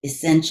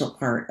essential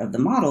part of the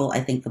model,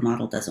 I think the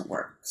model doesn't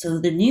work. So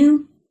the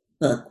new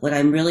book, what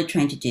I'm really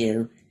trying to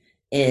do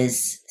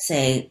is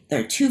say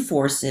there are two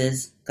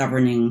forces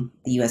governing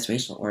the U.S.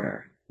 racial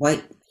order: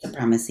 white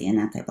supremacy and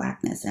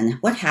anti-Blackness. And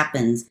what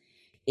happens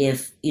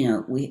if,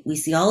 we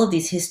see all of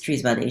these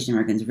histories about Asian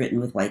Americans written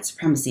with white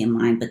supremacy in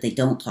mind, but they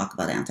don't talk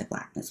about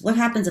anti-Blackness? What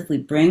happens if we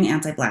bring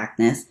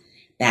anti-Blackness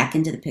back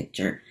into the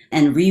picture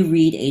and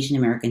reread Asian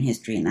American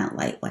history in that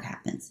light? What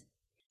happens?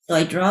 So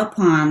I draw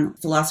upon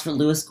philosopher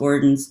Lewis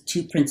Gordon's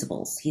two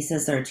principles. He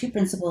says there are two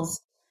principles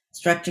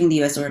structuring the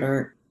U.S.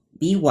 order: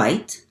 be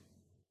white,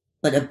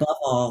 but above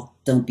all,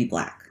 don't be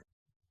Black.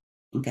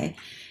 Okay?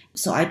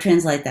 So I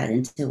translate that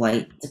into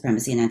white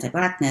supremacy and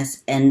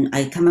anti-Blackness, and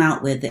I come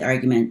out with the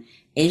argument: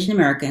 Asian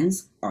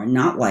Americans are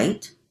not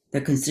white,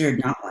 they're considered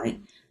not white,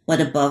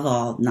 but above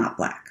all, not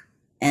Black.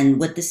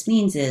 And what this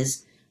means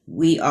is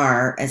we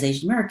are, as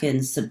Asian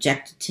Americans,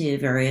 subjected to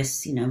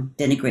various,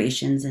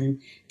 denigrations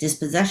and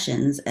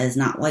dispossessions as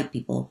not white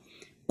people.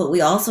 But we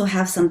also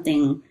have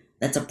something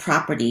that's a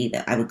property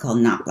that I would call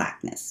not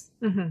Blackness.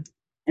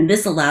 And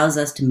this allows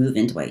us to move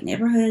into white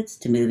neighborhoods,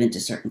 to move into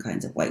certain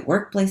kinds of white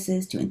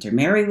workplaces, to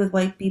intermarry with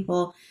white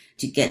people,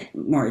 to get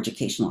more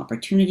educational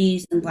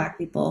opportunities than Black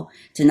people,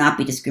 to not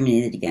be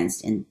discriminated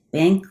against in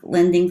bank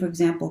lending, for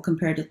example,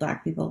 compared to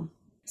Black people.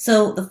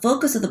 So the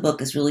focus of the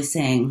book is really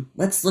saying,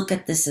 let's look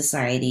at this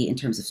society in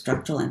terms of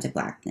structural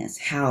anti-Blackness,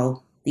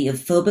 how the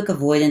phobic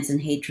avoidance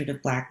and hatred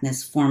of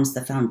Blackness forms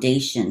the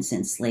foundation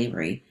since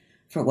slavery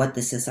for what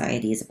this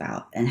society is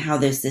about, and how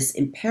there's this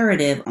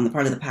imperative on the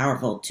part of the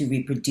powerful to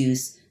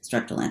reproduce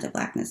structural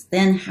anti-Blackness.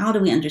 Then how do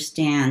we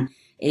understand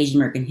Asian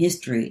American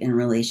history in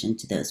relation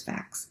to those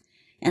facts?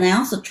 And I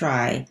also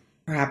try,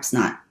 perhaps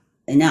not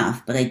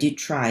enough, but I do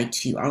try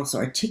to also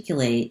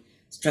articulate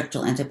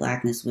structural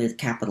anti-Blackness with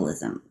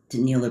capitalism, to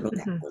neoliberal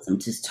capitalism,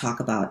 to talk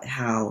about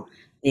how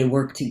they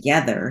work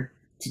together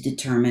to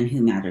determine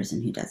who matters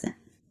and who doesn't.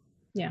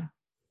 Yeah.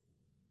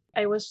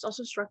 I was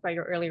also struck by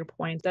your earlier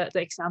point that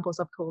the examples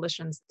of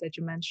coalitions that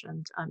you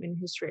mentioned in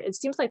history, it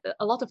seems like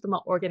a lot of them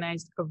are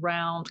organized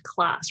around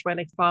class, right?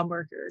 Like farm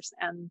workers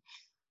and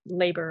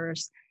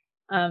laborers.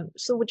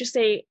 So would you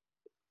say,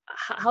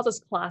 how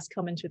does class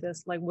come into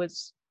this? Like, would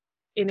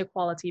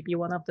inequality be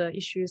one of the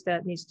issues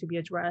that needs to be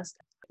addressed?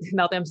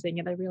 Now that I'm saying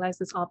it, I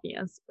realize it's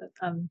obvious, but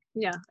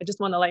yeah, I just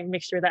want to like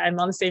make sure that I'm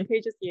on the same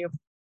page as you.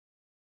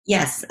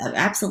 Yes,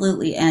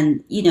 absolutely.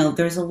 And,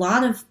 there's a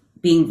lot of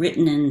being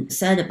written and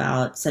said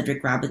about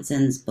Cedric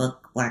Robinson's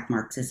book, Black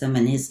Marxism,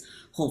 and his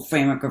whole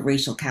framework of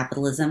racial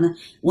capitalism.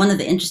 One of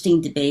the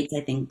interesting debates,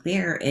 I think,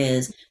 there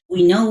is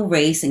we know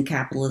race and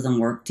capitalism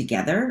work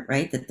together,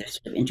 right? That they're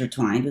sort of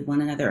intertwined with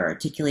one another, or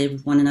articulated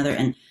with one another.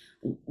 And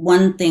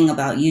one thing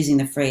about using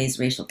the phrase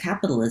racial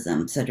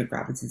capitalism, Cedric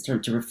Robinson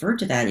started to refer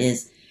to that,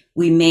 is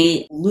we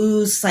may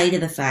lose sight of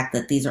the fact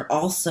that these are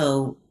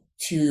also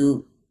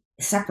two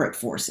separate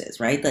forces,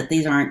 right? That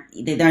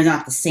they're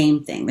not the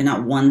same thing. They're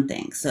not one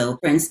thing. So,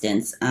 for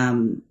instance,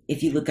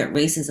 if you look at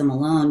racism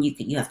alone,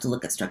 you have to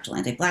look at structural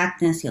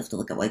anti-Blackness, you have to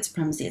look at white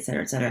supremacy, et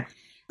cetera, et cetera.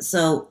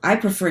 So I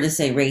prefer to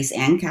say race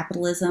and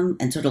capitalism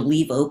and sort of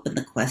leave open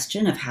the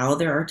question of how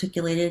they're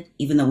articulated,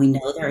 even though we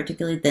know they're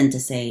articulated, than to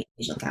say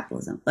racial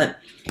capitalism. But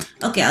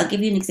okay, I'll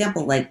give you an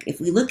example. Like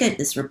if we look at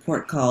this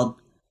report called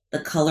The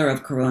Color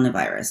of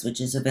Coronavirus,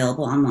 which is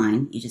available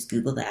online, you just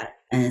Google that,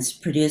 and it's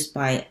produced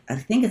by, I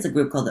think it's a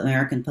group called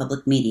American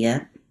Public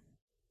Media,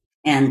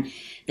 and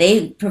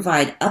they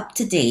provide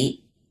up-to-date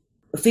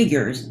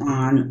figures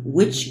on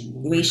which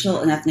racial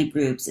and ethnic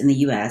groups in the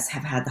U.S.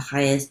 have had the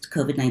highest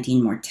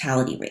COVID-19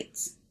 mortality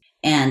rates.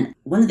 And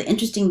one of the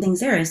interesting things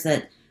there is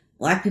that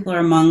Black people are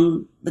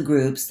among the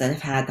groups that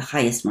have had the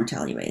highest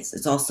mortality rates.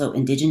 It's also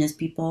Indigenous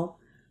people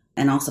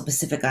and also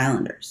Pacific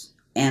Islanders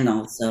and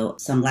also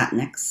some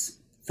Latinx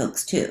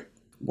folks too.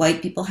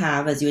 White people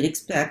have, as you would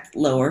expect,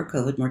 lower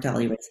COVID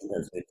mortality rates in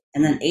those groups.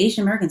 And then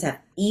Asian Americans have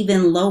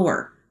even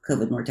lower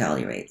COVID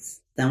mortality rates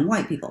than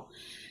white people.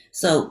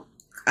 So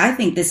I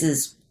think this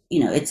is,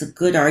 it's a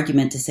good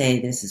argument to say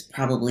this is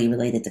probably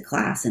related to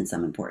class in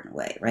some important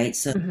way, right?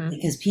 So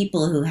because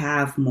people who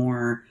have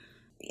more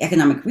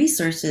economic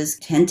resources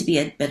tend to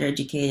be better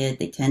educated,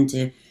 they tend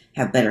to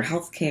have better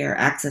health care,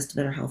 access to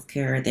better health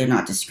care. They're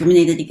not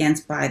discriminated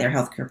against by their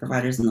healthcare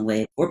providers in the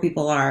way poor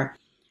people are,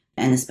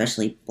 and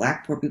especially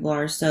Black poor people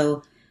are.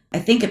 So I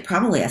think it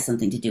probably has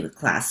something to do with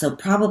class. So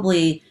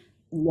probably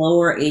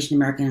lower Asian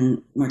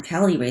American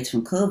mortality rates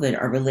from COVID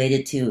are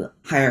related to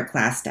higher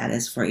class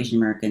status for Asian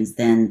Americans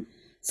than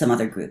some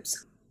other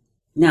groups.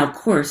 Now, of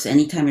course,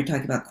 anytime you're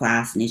talking about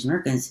class and Asian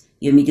Americans,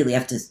 you immediately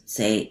have to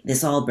say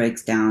this all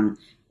breaks down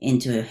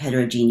into a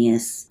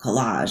heterogeneous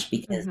collage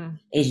because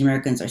Asian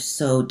Americans are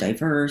so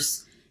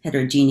diverse,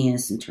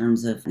 heterogeneous in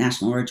terms of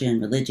national origin,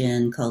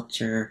 religion,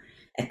 culture,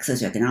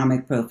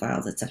 socioeconomic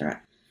profiles,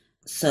 etc.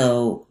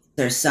 So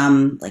there's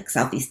some like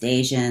Southeast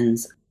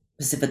Asians,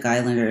 Pacific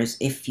Islanders,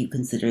 if you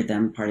consider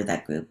them part of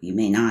that group. You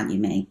may not,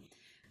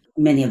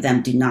 many of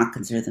them do not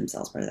consider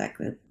themselves part of that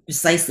group,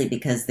 precisely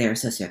because their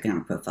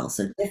socioeconomic profile is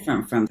so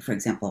different from, for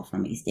example,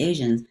 from East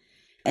Asians.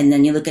 And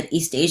then you look at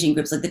East Asian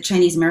groups like the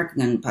Chinese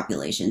American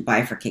population,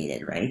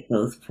 bifurcated, right?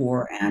 Both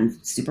poor and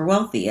super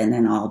wealthy, and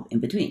then all in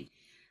between.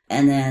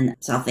 And then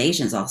South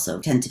Asians also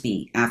tend to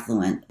be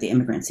affluent, the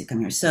immigrants who come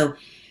here. So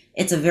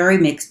it's a very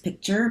mixed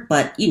picture,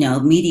 but,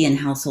 median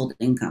household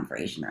income for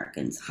Asian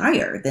Americans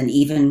higher than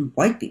even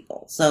white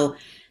people. So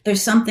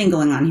there's something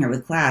going on here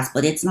with class,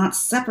 but it's not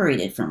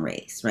separated from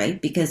race, right?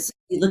 Because if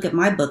you look at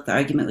my book, the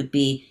argument would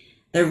be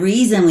the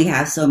reason we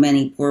have so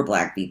many poor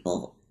Black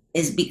people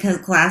is because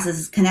class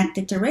is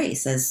connected to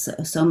race, as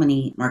so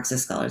many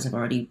Marxist scholars have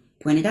already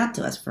pointed out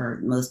to us for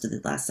most of the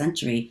last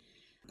century.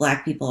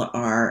 Black people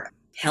are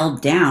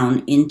held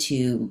down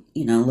into,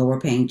 lower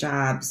paying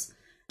jobs,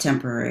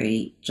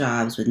 temporary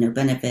jobs with no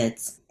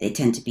benefits. They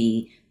tend to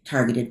be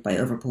targeted by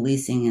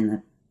over-policing in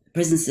the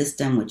prison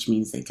system, which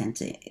means they tend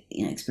to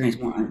experience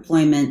more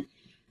unemployment.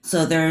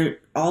 So there are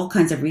all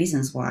kinds of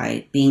reasons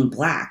why being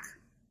Black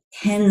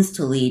tends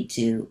to lead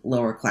to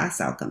lower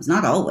class outcomes.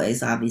 Not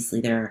always,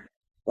 obviously there are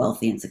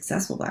wealthy and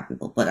successful Black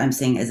people, but I'm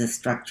saying as a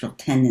structural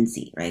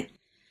tendency, right?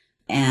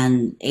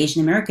 And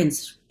Asian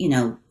Americans,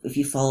 if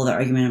you follow the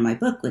argument in my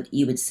book,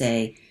 you would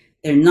say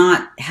they're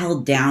not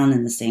held down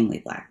in the same way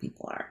Black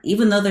people are,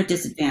 even though they're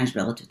disadvantaged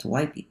relative to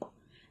white people.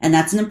 And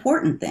that's an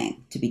important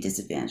thing, to be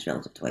disadvantaged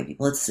relative to white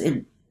people.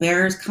 It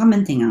bears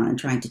commenting on and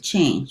trying to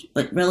change.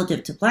 But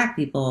relative to Black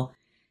people,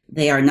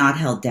 they are not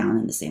held down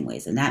in the same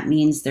ways. And that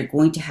means they're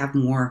going to have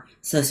more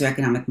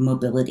socioeconomic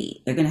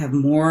mobility. They're going to have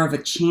more of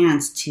a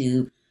chance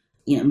to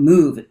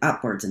move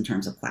upwards in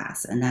terms of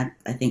class. And that,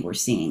 I think, we're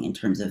seeing in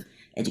terms of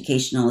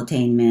educational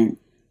attainment,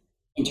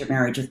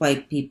 intermarriage with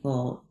white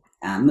people,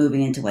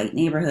 moving into white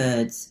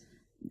neighborhoods,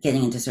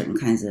 getting into certain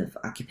kinds of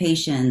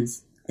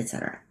occupations,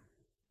 etc.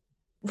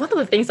 One of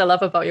the things I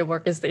love about your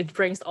work is that it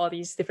brings all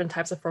these different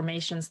types of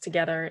formations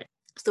together.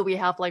 So we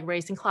have like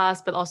race and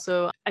class, but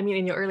also,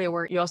 in your earlier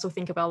work, you also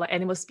think about like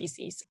animal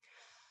species.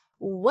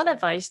 What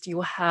advice do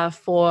you have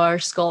for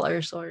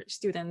scholars or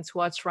students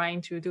who are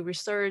trying to do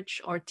research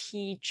or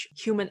teach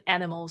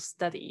human-animal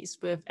studies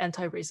with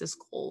anti-racist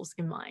goals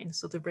in mind?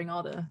 So to bring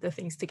all the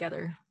things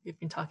together we've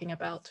been talking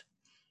about.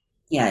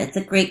 Yeah, it's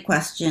a great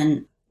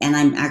question. And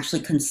I'm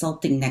actually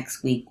consulting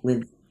next week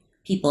with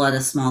people at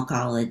a small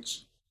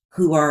college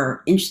who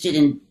are interested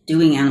in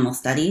doing animal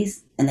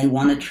studies and they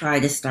want to try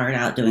to start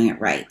out doing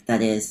it right.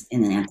 That is,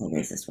 in an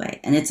anti-racist way.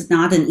 And it's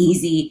not an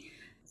easy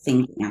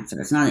thing to answer.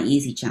 It's not an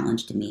easy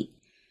challenge to meet.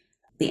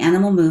 The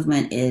animal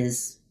movement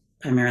is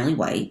primarily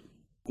white.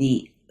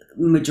 The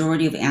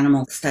majority of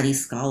animal studies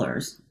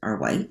scholars are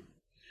white.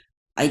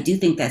 I do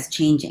think that's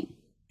changing,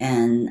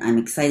 and I'm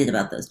excited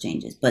about those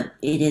changes, but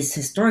it is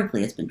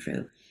historically, it's been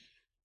true.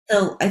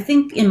 So I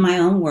think in my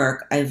own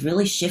work, I've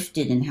really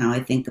shifted in how I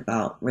think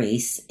about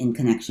race in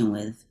connection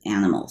with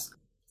animals.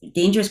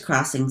 Dangerous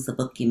Crossings, the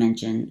book you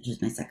mentioned, which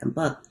is my second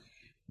book,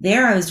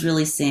 there I was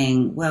really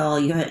saying, well,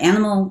 you have an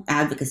animal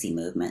advocacy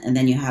movement, and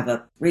then you have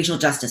a racial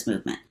justice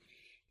movement.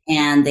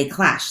 And they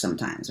clash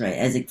sometimes, right?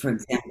 As, for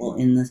example,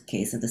 in the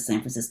case of the San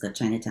Francisco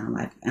Chinatown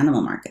live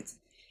animal markets.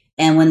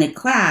 And when they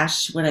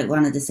clash, what I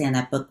wanted to say in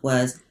that book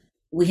was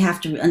we have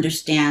to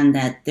understand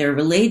that they're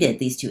related,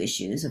 these two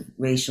issues of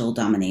racial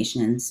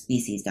domination and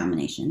species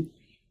domination.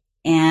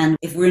 And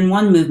if we're in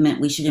one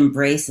movement, we should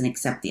embrace and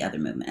accept the other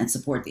movement and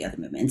support the other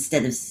movement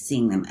instead of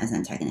seeing them as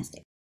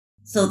antagonistic.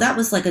 So that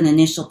was like an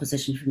initial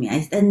position for me.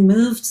 I then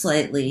moved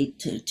slightly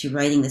to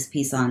writing this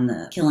piece on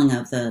the killing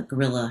of the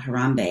gorilla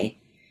Harambe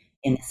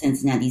in the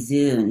Cincinnati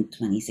Zoo in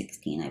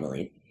 2016, I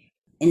believe.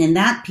 And in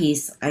that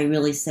piece, I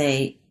really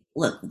say,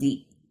 look,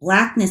 the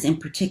Blackness in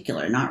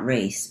particular, not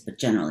race, but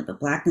generally, but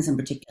Blackness in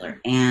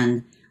particular,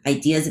 and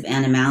ideas of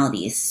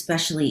animality,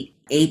 especially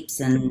apes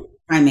and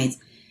primates,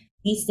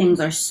 these things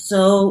are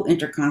so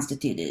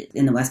interconstituted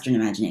in the Western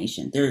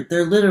imagination.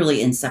 They're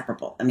literally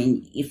inseparable. I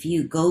mean, if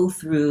you go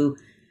through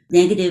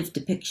negative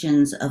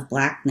depictions of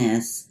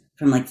Blackness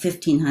from like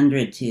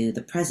 1500 to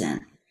the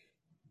present,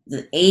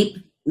 the ape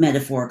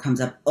metaphor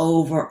comes up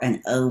over and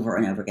over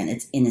and over again.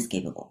 It's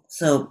inescapable.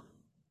 So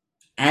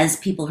as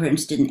people who are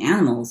interested in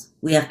animals,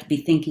 we have to be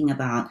thinking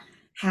about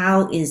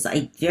how is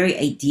a very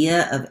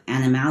idea of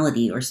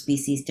animality or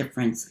species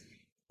difference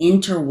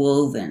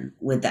interwoven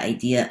with the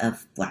idea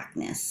of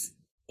Blackness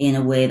in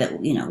a way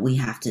that, you know, we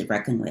have to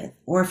reckon with.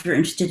 Or if you're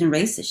interested in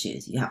race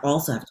issues, you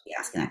also have to be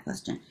asking that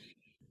question.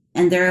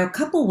 And there are a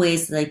couple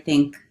ways that I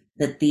think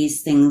that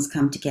these things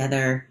come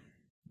together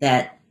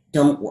that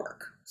don't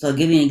work. So I'll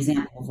give you an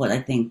example of what I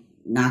think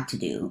not to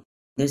do.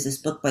 There's this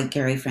book by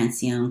Gary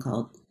Francione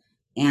called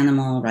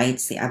Animal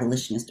Rights, the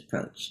Abolitionist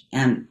Approach.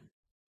 And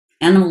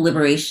animal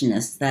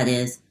liberationists, that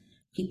is,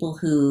 people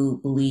who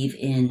believe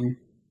in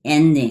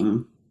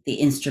ending the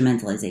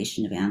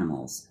instrumentalization of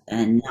animals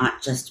and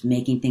not just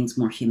making things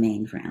more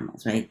humane for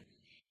animals, right?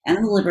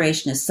 Animal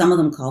liberationists, some of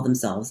them call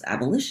themselves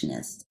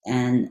abolitionists.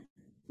 And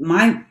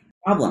my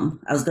problem,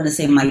 I was going to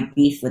say my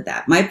beef with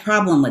that. My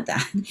problem with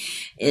that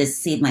is,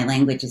 see, my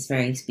language is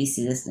very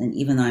speciesist, and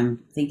even though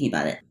I'm thinking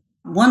about it,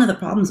 one of the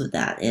problems with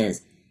that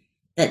is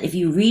that if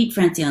you read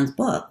Francione's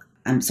book,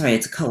 I'm sorry,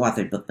 it's a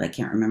co-authored book, but I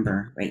can't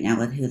remember right now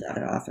who the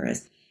other author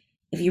is.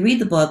 If you read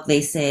the book, they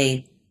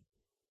say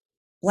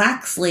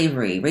Black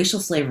slavery,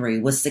 racial slavery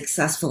was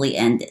successfully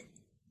ended.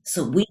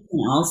 So we can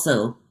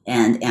also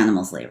end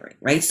animal slavery,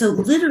 right? So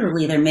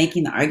literally they're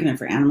making the argument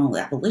for animal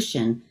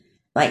abolition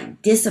by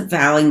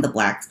disavowing the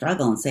Black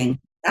struggle and saying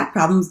that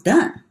problem's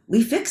done.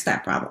 We fixed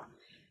that problem.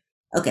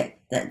 Okay,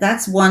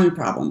 that's one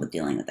problem with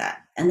dealing with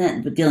that. And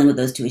then with dealing with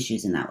those two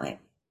issues in that way.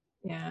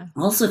 Yeah.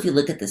 Also, if you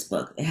look at this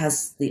book, it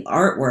has the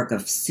artwork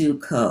of Sue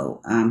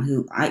Coe,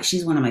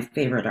 she's one of my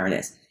favorite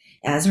artists.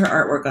 It has her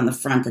artwork on the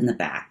front and the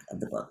back of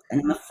the book. And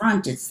on the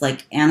front, it's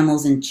like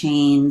animals in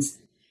chains.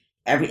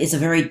 It's a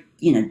very,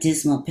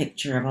 dismal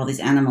picture of all these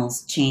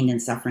animals chained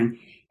and suffering.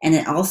 And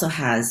it also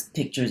has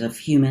pictures of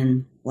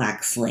human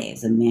Black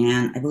slaves, a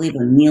man, I believe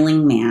a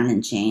kneeling man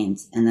in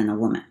chains, and then a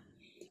woman.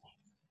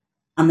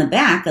 On the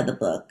back of the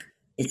book,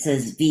 it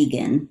says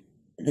vegan.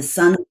 The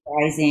sun is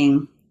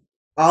rising.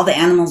 All the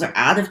animals are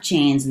out of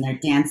chains and they're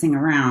dancing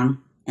around.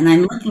 And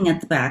I'm looking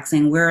at the back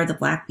saying, where are the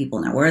Black people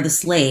now? Where are the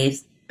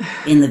slaves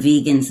in the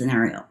vegan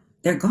scenario?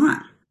 They're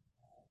gone.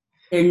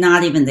 They're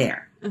not even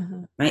there.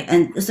 Mm-hmm. Right?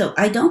 And so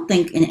I don't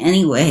think in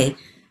any way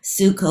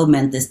Sue Coe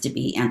meant this to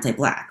be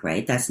anti-Black,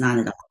 right? That's not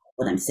at all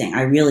what I'm saying.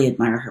 I really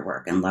admire her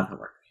work and love her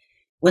work.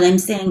 What I'm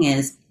saying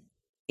is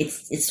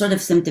it's sort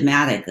of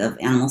symptomatic of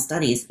animal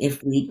studies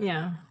if we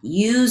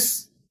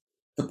use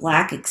the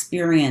Black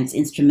experience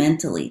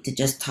instrumentally to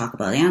just talk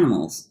about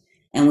animals,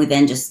 and we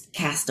then just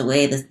cast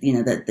away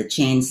the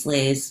chained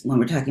slaves when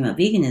we're talking about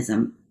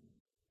veganism.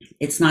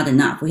 It's not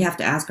enough. We have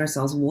to ask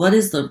ourselves, what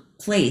is the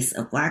place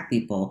of Black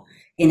people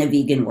in a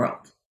vegan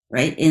world,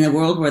 right? In a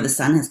world where the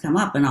sun has come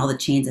up and all the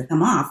chains have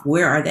come off,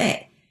 where are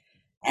they?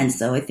 And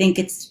so I think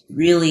it's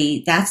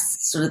really,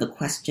 that's sort of the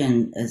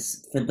question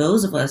is for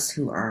those of us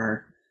who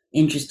are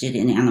interested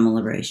in animal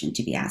liberation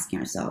to be asking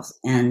ourselves.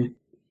 And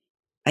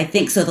I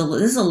think so.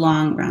 This is a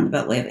long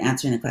roundabout way of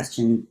answering the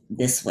question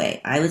this way.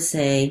 I would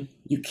say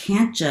You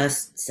can't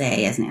just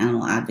say, as an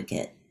animal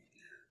advocate,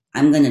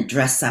 I'm going to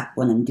dress up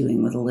what I'm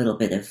doing with a little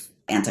bit of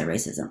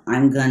anti-racism.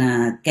 I'm going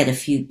to get a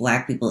few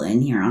Black people in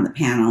here on the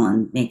panel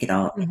and make it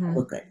all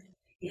look good.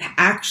 You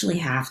actually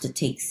have to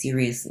take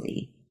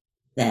seriously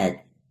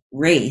that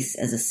race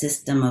as a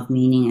system of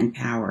meaning and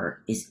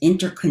power is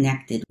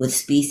interconnected with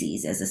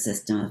species as a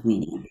system of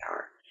meaning and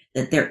power,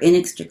 that they're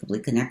inextricably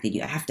connected.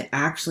 You have to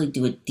actually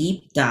do a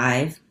deep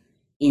dive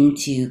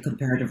into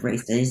comparative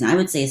race studies, and I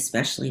would say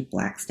especially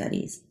Black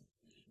studies,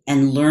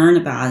 and learn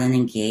about and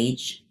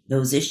engage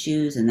those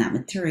issues and that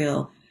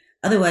material.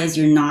 Otherwise,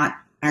 you're not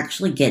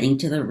actually getting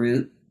to the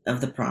root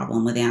of the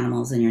problem with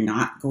animals, and you're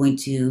not going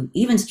to,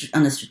 even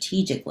on a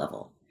strategic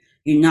level,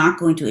 you're not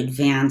going to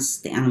advance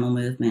the animal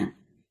movement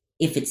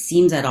if it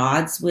seems at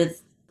odds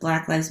with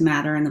Black Lives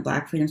Matter and the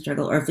Black freedom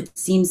struggle, or if it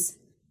seems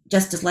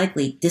just as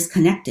likely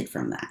disconnected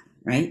from that,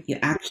 right? You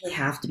actually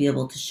have to be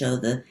able to show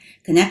the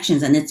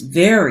connections, and it's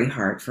very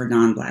hard for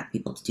non-Black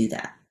people to do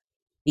that.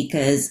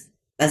 Because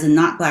as a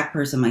not Black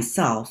person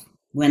myself,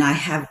 when I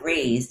have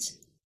raised,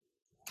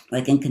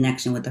 like in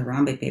connection with the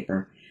Harambe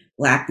paper,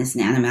 Blackness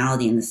and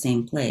animality in the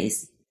same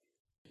place,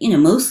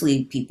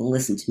 mostly people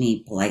listen to me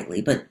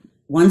politely, but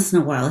once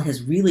in a while it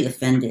has really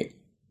offended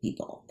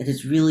people. It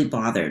has really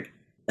bothered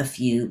a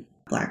few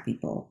Black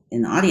people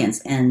in the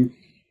audience. And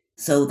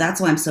so that's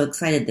why I'm so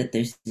excited that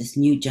there's this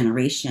new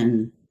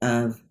generation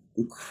of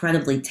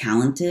incredibly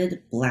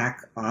talented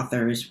Black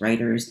authors,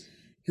 writers,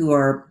 who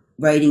are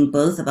writing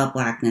both about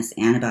Blackness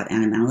and about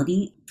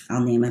animality.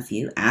 I'll name a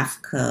few: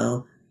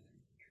 AFCO,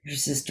 her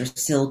sister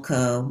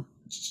Silco,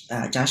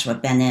 Joshua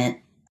Bennett,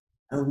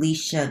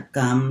 Alicia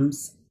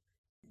Gums,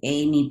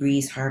 Amy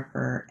Breeze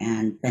Harper,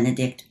 and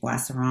Benedict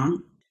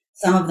Boisseron.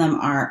 Some of them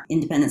are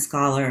independent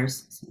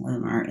scholars, some of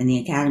them are in the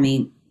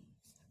academy,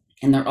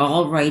 and they're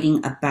all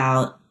writing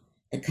about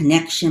the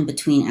connection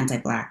between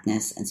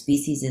anti-Blackness and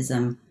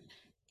speciesism,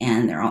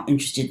 and they're all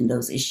interested in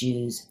those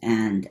issues,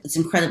 and it's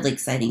incredibly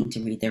exciting to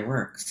read their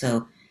work.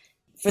 So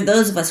for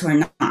those of us who are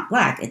not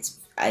Black,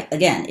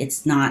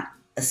 it's not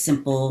a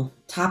simple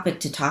topic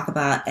to talk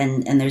about,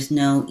 and there's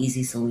no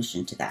easy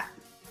solution to that.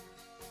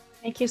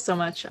 Thank you so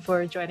much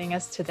for joining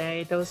us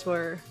today. Those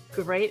were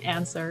great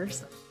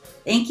answers.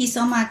 Thank you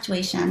so much,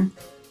 Wei-Shen.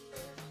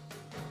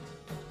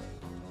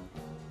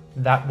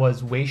 That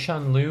was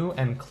Wei-Shen Liu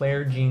and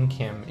Claire Jean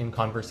Kim in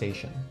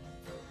conversation.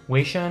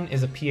 Wei-Shen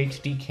is a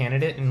PhD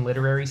candidate in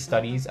literary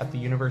studies at the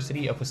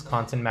University of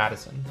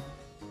Wisconsin-Madison.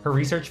 Her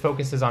research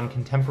focuses on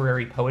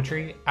contemporary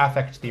poetry,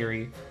 affect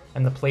theory,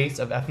 and the place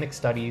of ethnic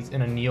studies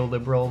in a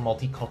neoliberal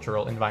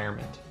multicultural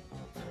environment.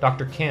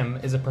 Dr. Kim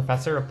is a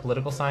professor of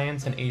political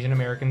science and Asian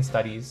American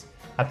studies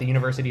at the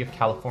University of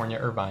California,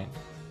 Irvine.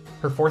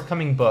 Her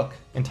forthcoming book,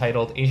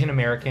 entitled Asian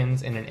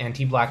Americans in an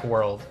Anti-Black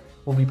World,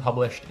 will be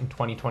published in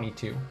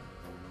 2022.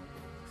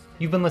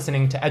 You've been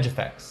listening to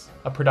EdgeEffects,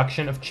 a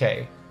production of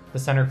CHE, the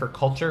Center for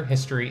Culture,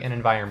 History, and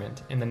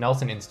Environment in the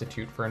Nelson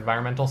Institute for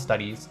Environmental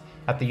Studies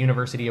at the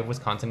University of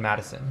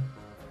Wisconsin-Madison.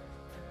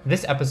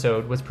 This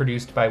episode was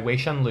produced by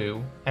Wei-Shen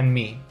Liu and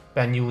me,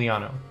 Ben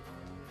Juliano.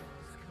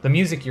 The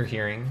music you're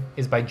hearing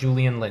is by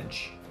Julian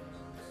Lynch.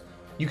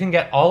 You can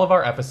get all of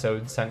our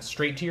episodes sent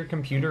straight to your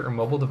computer or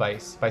mobile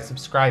device by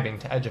subscribing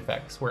to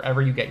EdgeEffects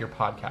wherever you get your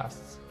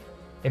podcasts.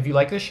 If you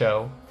like the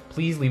show,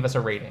 please leave us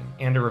a rating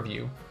and a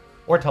review,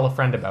 or tell a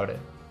friend about it.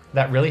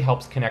 That really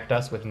helps connect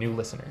us with new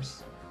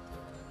listeners.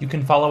 You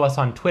can follow us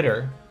on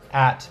Twitter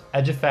at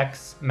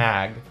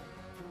EdgeEffectsMag.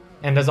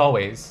 And as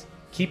always,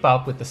 keep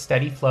up with the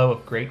steady flow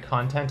of great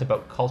content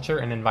about culture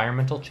and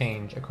environmental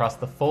change across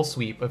the full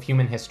sweep of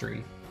human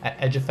history at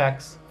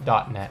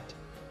edgeeffects.net.